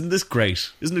at this, isn't this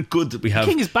great? Isn't it good that we have...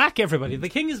 The king is back, everybody. The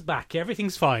king is back.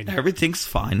 Everything's fine. Everything's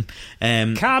fine.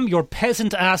 Calm your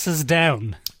peasant asses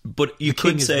down. But you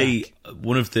could say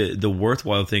one of the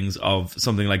worthwhile things of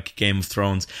something like Game of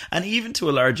Thrones, and even to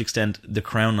a large extent The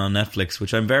Crown on Netflix,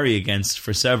 which I'm very against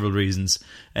for several reasons.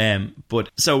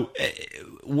 But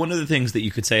one of the things that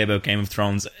you could say about Game of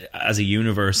Thrones as a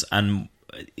universe, and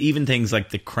even things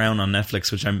like The Crown on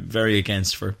Netflix, which I'm very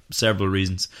against for several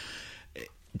reasons,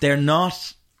 they're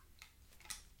not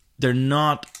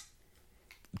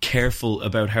careful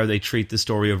about how they treat the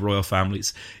story of royal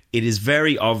families. It is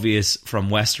very obvious from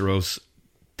Westeros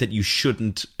that you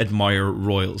shouldn't admire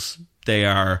royals. They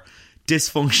are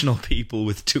dysfunctional people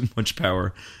with too much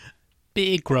power.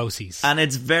 Big grossies. And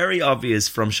it's very obvious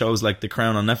from shows like The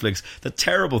Crown on Netflix that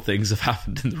terrible things have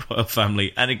happened in the royal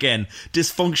family. And again,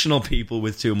 dysfunctional people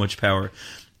with too much power.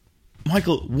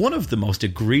 Michael, one of the most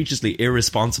egregiously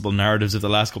irresponsible narratives of the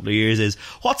last couple of years is,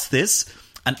 what's this?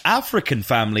 An African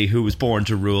family who was born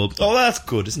to rule. Oh, that's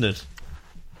good, isn't it?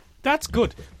 That's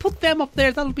good. Put them up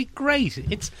there. That'll be great.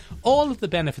 It's all of the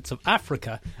benefits of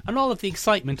Africa and all of the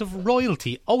excitement of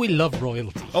royalty. Oh, we love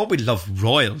royalty. Oh, we love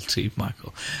royalty,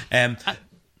 Michael. And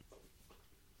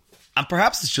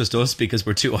perhaps it's just us because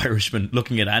we're 2 Irishmen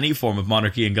looking at any form of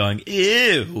monarchy and going,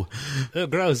 ew. Oh,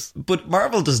 gross. But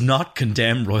Marvel does not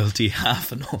condemn royalty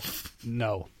half enough.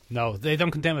 No, they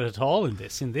don't condemn it at all in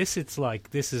this. In this, it's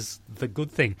like, this is the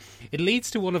good thing. It leads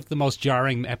to one of the most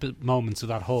jarring moments of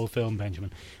that whole film,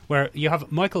 Benjamin, where you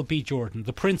have Michael B. Jordan,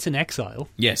 the Prince in exile.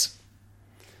 Yes.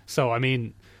 So, I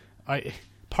mean,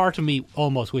 part of me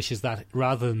almost wishes that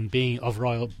rather than being of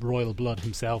royal blood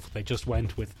himself, they just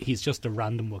went with, he's just a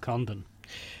random Wakandan.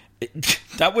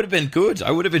 That would have been good.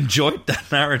 I would have enjoyed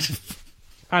that narrative.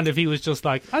 And if he was just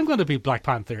like, I'm going to be Black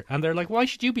Panther. And they're like, why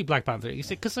should you be Black Panther? He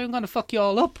said, because I'm going to fuck you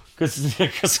all up.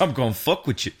 Because I'm going to fuck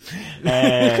with you.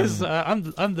 Because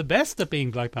I'm the best at being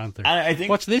Black Panther. I think,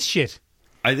 watch this shit.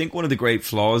 I think one of the great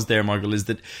flaws there, Michael, is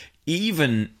that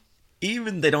even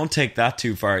they don't take that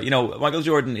too far. You know, Michael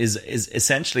Jordan is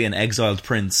essentially an exiled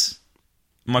prince.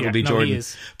 Michael B. Jordan. He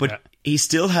is. But he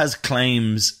still has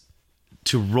claims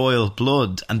to royal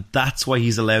blood, and that's why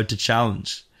he's allowed to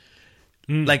challenge.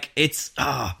 Like, it's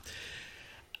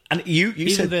And you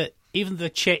said... Even the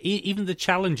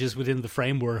challenges within the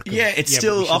framework. It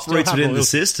still operates within the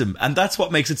system, and that's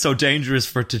what makes it so dangerous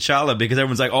for T'Challa, because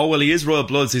everyone's like, "Oh, well, he is royal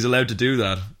blood, so he's allowed to do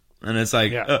that." And it's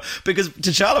like, because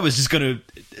T'Challa was just going to.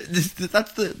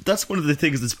 That's one of the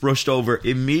things that's brushed over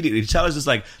immediately. T'Challa's just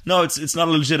like, "No, it's not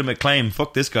a legitimate claim.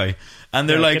 Fuck this guy." And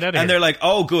they're like,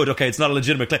 "Oh, good, okay, it's not a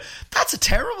legitimate claim." That's a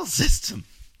terrible system.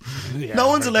 Yeah, no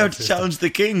one's allowed to challenge the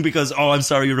king because, "Oh, I'm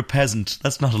sorry, you're a peasant."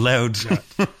 That's not allowed. Yeah.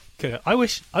 I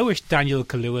wish Daniel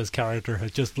Kaluuya's character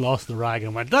had just lost the rag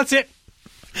and went, "That's it,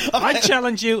 I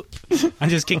challenge you," and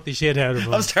just kicked the shit out of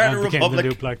him. I'm starting a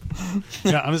republic.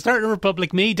 I'm starting a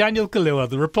republic. Me, Daniel Kaluuya,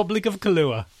 the Republic of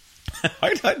Kaluuya.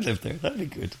 I'd live there. That'd be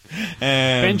good.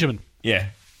 Benjamin. Yeah.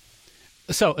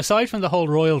 So, aside from the whole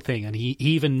royal thing, and he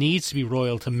even needs to be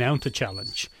royal to mount a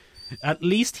challenge, at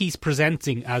least he's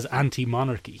presenting as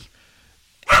anti-monarchy.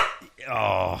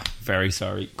 Oh, very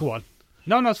sorry. Go on.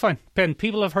 No, it's fine. Ben,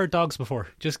 people have heard dogs before.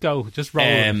 Just go. Just roll.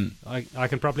 I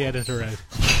can probably edit her out.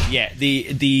 Yeah,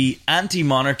 the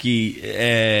anti-monarchy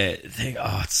thing.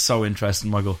 Oh, it's so interesting,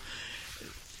 Michael.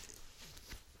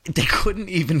 They couldn't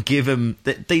even give him...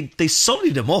 They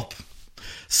sullied him up.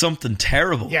 Something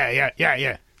terrible. Yeah.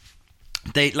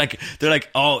 They're like,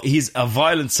 "Oh, he's a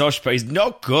violent suspect. He's no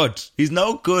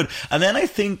good. And then I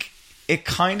think it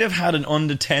kind of had an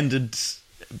unintended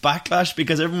backlash,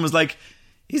 because everyone was like,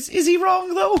 Is he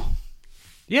wrong, though?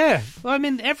 Yeah. Well, I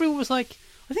mean, everyone was like,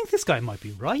 I think this guy might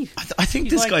be right. I think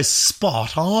this guy's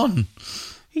spot on.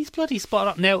 He's bloody spot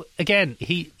on. Now, again,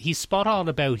 he's spot on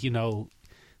about,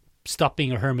 stop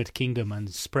being a hermit kingdom and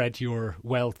spread your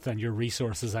wealth and your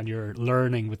resources and your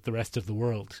learning with the rest of the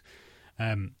world.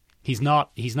 He's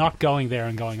not going there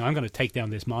and going, "I'm going to take down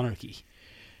this monarchy."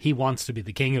 He wants to be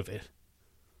the king of it.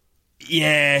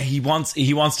 Yeah, he wants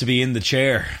to be in the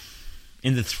chair.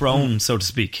 In the throne, so to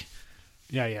speak.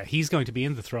 Yeah. He's going to be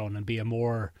in the throne and be a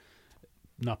more,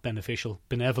 not beneficial,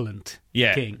 benevolent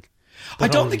king. I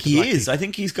don't think he is. I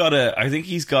think he's got a...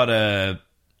 He's got a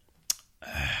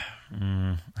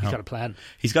plan.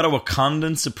 He's got a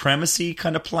Wakandan supremacy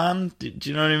kind of plan. Do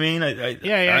you know what I mean?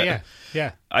 Yeah.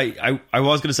 I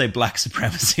was going to say black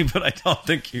supremacy, but I don't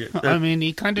think I mean,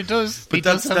 he kind of does. But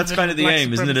that's kind of the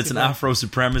aim, isn't it? It's an Afro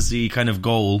supremacy kind of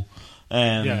goal.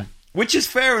 Which is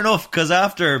fair enough, because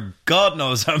after God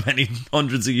knows how many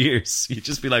hundreds of years, you'd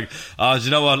just be like, "Oh, do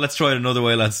you know what? Let's try it another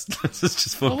way. Let's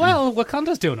just fucking..." Well,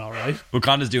 Wakanda's doing all right.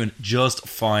 Wakanda's doing just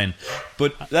fine.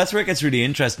 But that's where it gets really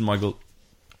interesting, Michael.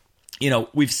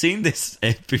 We've seen this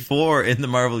before in the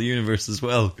Marvel Universe as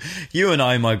well. You and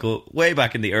I, Michael, way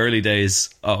back in the early days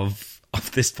of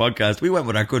this podcast, we went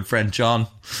with our good friend John.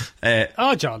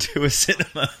 John. To a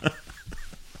cinema.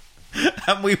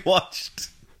 And we watched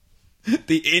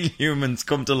the Inhumans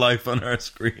come to life on our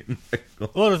screen, Michael.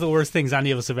 One of the worst things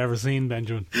any of us have ever seen,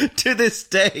 Benjamin. To this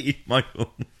day,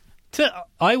 Michael.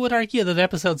 I would argue that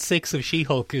episode 6 of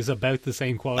She-Hulk is about the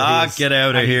same quality. Get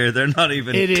out of here. They're not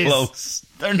even close.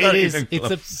 They're not even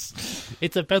close.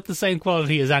 It's about the same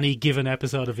quality as any given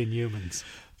episode of Inhumans.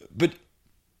 But,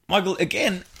 Michael,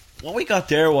 again, what we got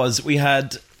there was we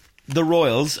had the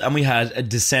Royals and we had a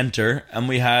dissenter and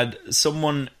we had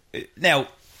someone... Now,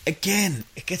 again,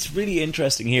 it gets really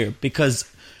interesting here because...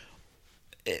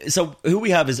 So, who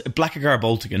we have is Blackgar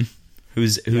Bolton,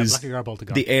 who's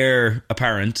the heir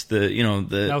apparent,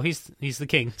 No, he's the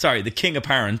king. Sorry, the king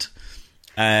apparent.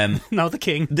 No, the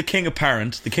king. The king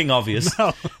apparent, the king obvious.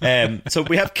 No. So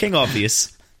we have King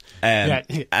Obvious,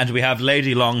 and we have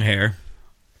Lady Longhair.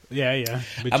 Yeah.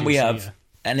 And we have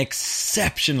an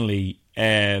exceptionally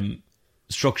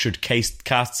structured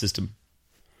caste system.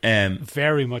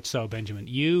 Very much so, Benjamin.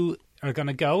 You are going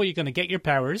to go, you're going to get your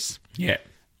powers. Yeah.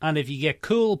 And if you get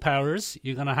cool powers,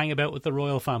 you're going to hang about with the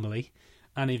royal family.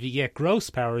 And if you get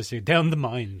gross powers, you're down the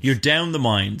mines. You're down the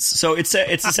mines. So it's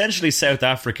essentially South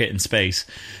Africa in space.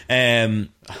 And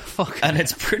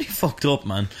it's pretty fucked up,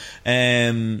 man.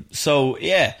 So,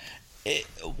 yeah.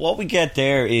 What we get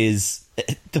there is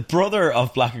the brother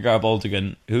of Blackgar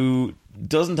Bolton, who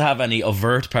doesn't have any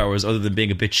overt powers other than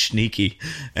being a bit sneaky.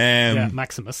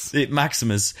 Maximus.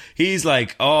 Maximus. He's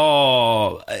like,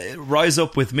 "Oh, rise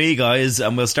up with me, guys,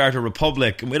 and we'll start a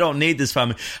republic, and we don't need this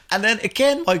family." And then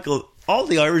again, Michael, all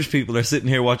the Irish people are sitting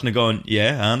here watching it going,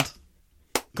 "Yeah, and?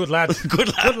 Good lad.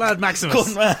 Good lad, Maximus.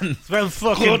 Good man. It's about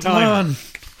fucking time.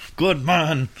 Good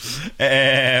man."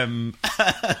 But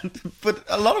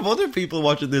a lot of other people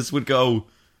watching this would go,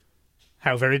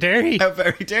 "How very dare he? How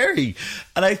very dare he?"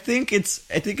 And I think it's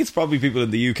probably people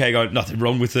in the UK going, nothing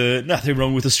wrong with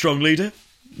a strong leader.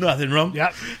 Nothing wrong.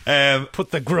 Yeah.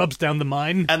 Put the grubs down the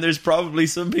mine. And there's probably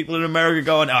some people in America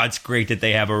going, "Oh, it's great that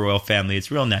they have a royal family.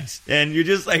 It's real nice." And you're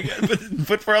just like,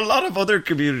 but for a lot of other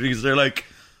communities, they're like,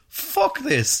 "Fuck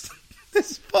this.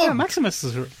 This fuck." Yeah, Maximus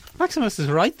is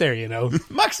right there, you know.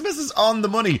 Maximus is on the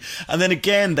money. And then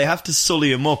again, they have to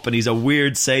sully him up, and he's a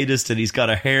weird sadist, and he's got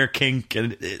a hair kink,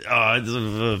 and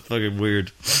it's fucking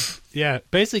weird. Yeah,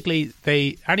 basically,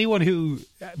 anyone who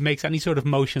makes any sort of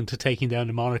motion to taking down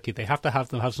the monarchy, they have to have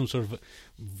some sort of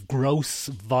gross,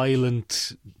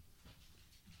 violent,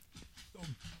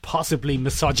 possibly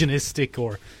misogynistic,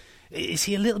 or is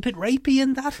he a little bit rapey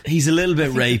in that? He's a little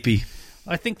bit rapey.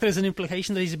 I think there's an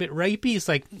implication that he's a bit rapey. It's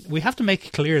like, we have to make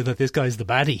it clear that this guy's the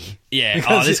baddie. Yeah,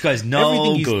 Because this guy's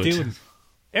no good.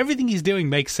 Everything he's doing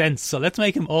makes sense, so let's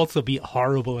make him also be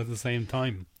horrible at the same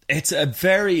time. It's a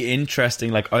very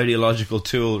interesting, like, ideological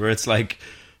tool where it's like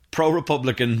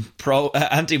pro-Republican,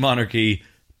 anti-monarchy,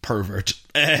 pervert.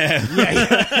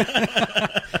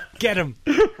 Yeah. Get him.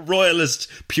 Royalist,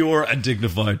 pure and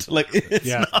dignified. Like, it's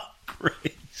not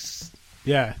great.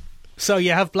 Yeah. So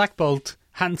you have Black Bolt,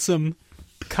 handsome,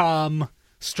 calm,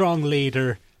 strong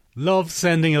leader, loves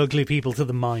sending ugly people to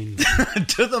the mines.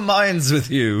 To the mines with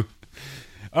you.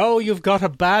 Oh, you've got a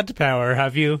bad power,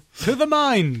 have you? To the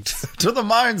mines. To the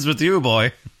mines with you,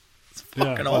 boy. It's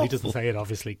fucking awful. He doesn't say it,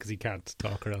 obviously, because he can't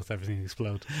talk or else everything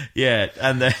explodes. Yeah,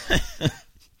 and then...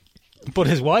 But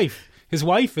his wife is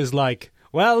like,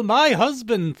 well, my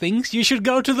husband thinks you should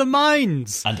go to the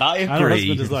mines. And I agree. And her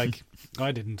husband is like,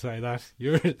 I didn't say that.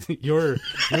 You're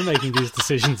making these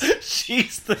decisions.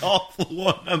 She's the awful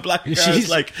one. And Blackguard's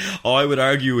like, oh, I would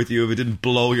argue with you if it didn't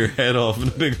blow your head off in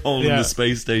a big hole in the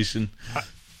space station.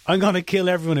 I'm going to kill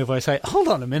everyone if I say, hold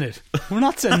on a minute, we're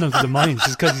not sending him to the mines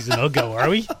just because he's an Uggo, are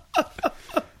we?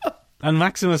 And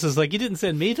Maximus is like, you didn't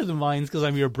send me to the mines because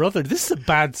I'm your brother. This is a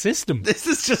bad system. This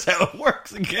is just how it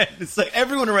works again. It's like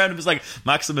everyone around him is like,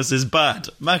 Maximus is bad.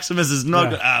 Maximus is not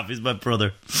good. He's my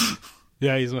brother.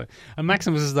 Yeah, and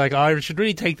Maximus is like, I should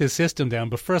really take this system down,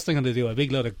 but first I'm going to do a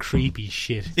big load of creepy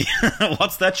shit.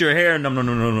 What's that, your hair? No.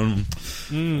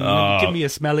 Give me a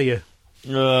smell of you.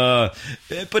 But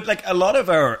like a lot of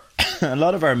our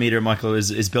meter, Michael,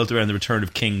 is built around the return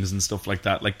of kings and stuff like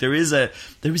that. Like there is a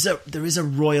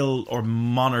royal or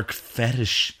monarch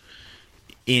fetish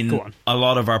in a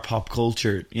lot of our pop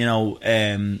culture. You know,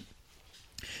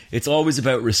 it's always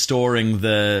about restoring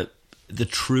the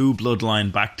true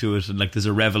bloodline back to it, and like there's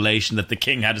a revelation that the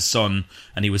king had a son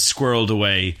and he was squirreled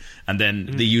away, and then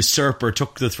the usurper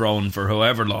took the throne for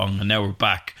however long, and now we're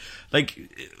back. Like,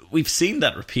 we've seen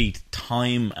that repeat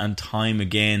time and time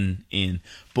again in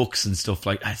books and stuff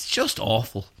like that. It's just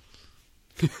awful.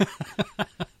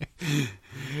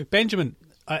 Benjamin,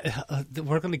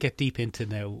 we're going to get deep into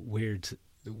now weird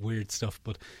stuff,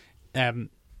 but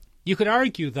you could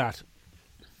argue that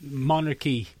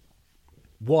monarchy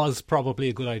was probably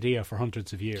a good idea for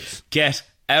hundreds of years. Get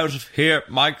out of here,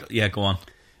 Michael. Yeah, go on.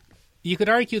 You could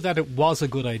argue that it was a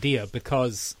good idea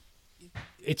because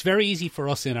it's very easy for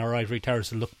us in our ivory towers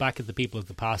to look back at the people of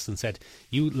the past and said,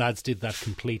 you lads did that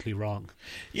completely wrong.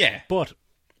 Yeah. But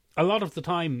a lot of the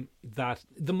time that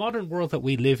the modern world that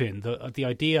we live in, the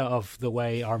idea of the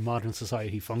way our modern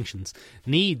society functions,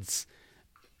 needs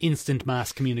instant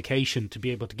mass communication to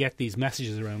be able to get these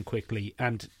messages around quickly,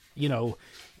 and, you know,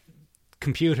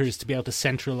 computers to be able to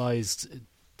centralize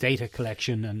data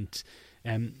collection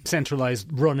and centralize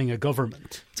running a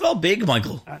government. It's all big,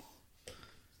 Michael.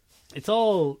 It's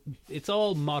all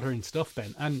modern stuff,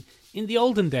 Ben. And in the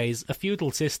olden days, a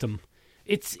feudal system,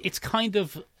 it's kind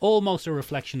of almost a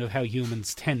reflection of how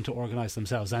humans tend to organize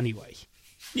themselves anyway.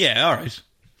 Yeah, all right.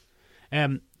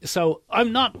 So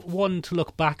I'm not one to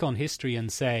look back on history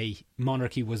and say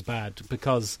monarchy was bad,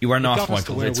 because you are not,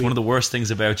 Michael. It's one of the worst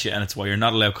things about you, and it's why you're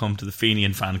not allowed to come to the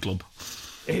Fenian fan club.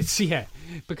 I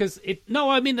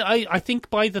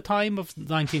think by the time of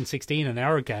 1916 and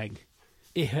our gang,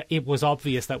 it was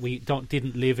obvious that we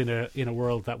didn't live in a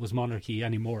world that was monarchy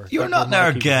anymore. You're not in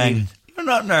our gang. You're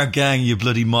not in our gang, you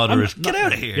bloody moderate. Get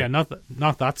out of here. Yeah,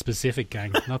 not that specific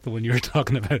gang. Not the one you were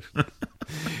talking about.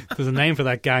 There's a name for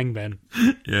that gang, Ben.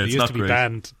 Yeah, it's used not to be great.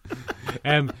 banned.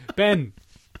 Ben,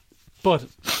 but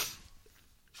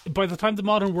by the time the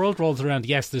modern world rolls around,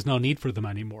 yes, there's no need for them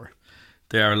anymore.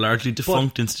 They are a largely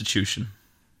defunct institution.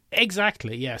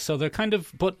 Exactly, yeah. So they're kind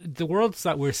of... But the worlds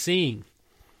that we're seeing,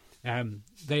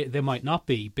 they might not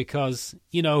be, because,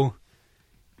 you know,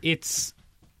 it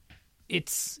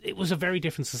was a very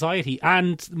different society,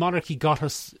 and monarchy got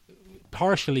us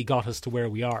partially got us to where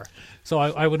we are. So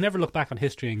I would never look back on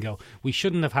history and go, we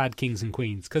shouldn't have had kings and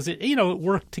queens, because it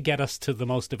worked to get us to the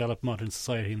most developed modern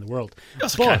society in the world. You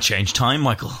also can't change time,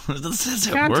 Michael. That's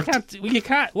how it worked. You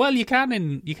can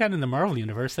in the Marvel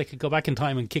universe. They could go back in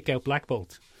time and kick out Black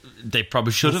Bolt. They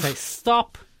probably should have. Say,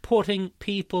 stop putting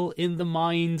people in the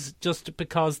mines just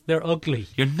because they're ugly.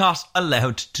 You're not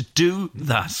allowed to do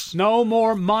that. No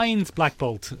more mines, Black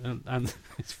Bolt. And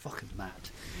it's fucking mad.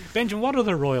 Benjamin, what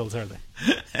other royals are there?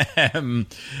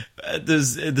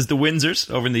 There's the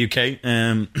Windsors over in the UK.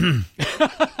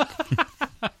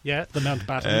 Yeah, the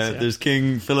Mountbattens. Yeah. There's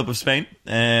King Philip of Spain.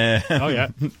 Oh yeah,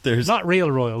 there's not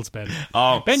real royals, Ben.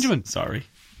 Oh, Benjamin. Sorry.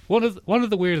 One of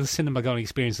the weirdest cinema going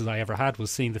experiences I ever had was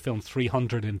seeing the film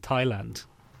 300 in Thailand.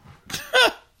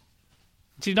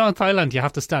 Do you know in Thailand you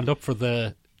have to stand up for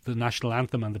the national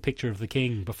anthem and the picture of the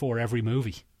king before every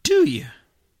movie? Do you?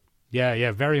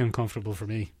 Yeah, very uncomfortable for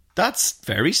me. That's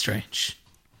very strange.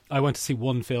 I went to see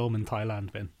one film in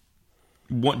Thailand, Ben.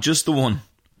 What? Just the one?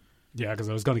 Yeah, because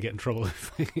I was going to get in trouble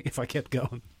if I kept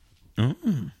going.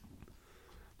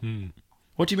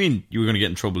 What do you mean you were going to get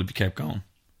in trouble if you kept going?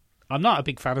 I'm not a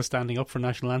big fan of standing up for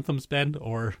national anthems, Ben,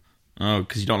 or... Oh,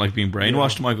 because you don't like being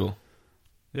brainwashed, Michael?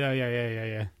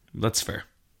 Yeah. That's fair.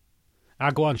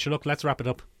 Go on, sure, look, let's wrap it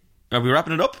up. Are we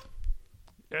wrapping it up?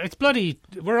 It's bloody...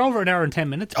 We're over an hour and 10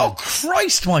 minutes. Oh,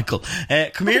 Christ, Michael.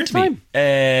 Come here to me.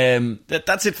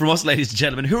 That's it from us, ladies and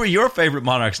gentlemen. Who are your favourite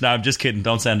monarchs? No, I'm just kidding.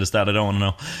 Don't send us that. I don't want to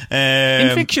know.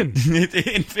 In fiction.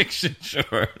 In fiction,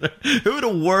 sure. Who are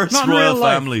the worst Not in royal real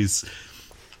life. families?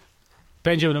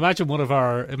 Benjamin, imagine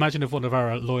if one of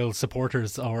our loyal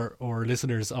supporters or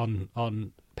listeners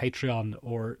on Patreon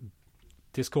or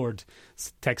Discord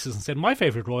texted us and said, my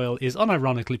favourite royal is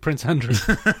unironically Prince Andrew.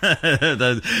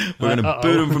 We're going to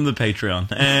boot him from the Patreon.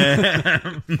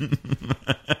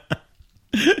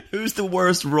 Who's the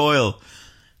worst royal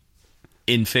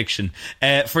in fiction?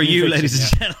 For you,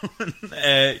 ladies and gentlemen,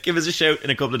 give us a shout in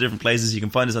a couple of different places. You can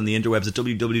find us on the interwebs at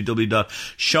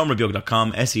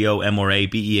www.seomrabeag.com,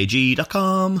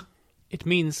 seomrabeag.com. It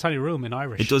means tiny room in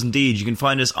Irish. It does indeed. You can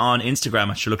find us on Instagram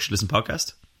at Sherlock Should Listen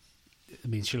Podcast. It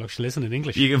means Sherlock Should Listen in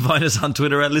English. You can find us on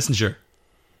Twitter at ListenSure.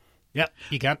 Yeah,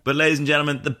 you can. But ladies and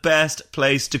gentlemen, the best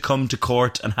place to come to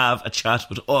court and have a chat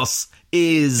with us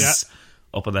is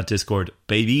up on that Discord,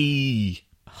 baby.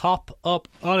 Hop up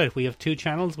on it. We have two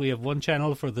channels. We have one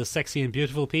channel for the sexy and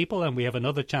beautiful people, and we have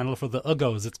another channel for the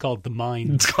uggos. It's called The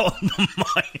Mines. It's called The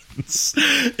Mines.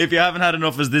 If you haven't had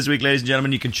enough of us this week, ladies and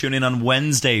gentlemen, you can tune in on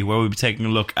Wednesday, where we'll be taking a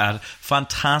look at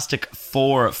Fantastic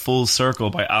Four Full Circle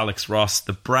by Alex Ross,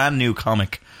 the brand new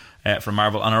comic from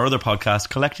Marvel, on our other podcast,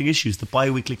 Collecting Issues, the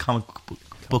bi-weekly comic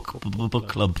book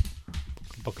club.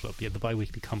 Book club, yeah, the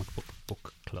bi-weekly comic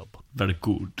book club. Very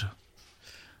good.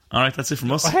 Alright, that's it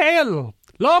from us. Hail!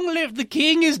 Long live the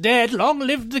king is dead. Long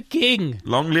live the king.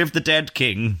 Long live the dead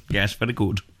king. Yes, very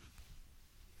good.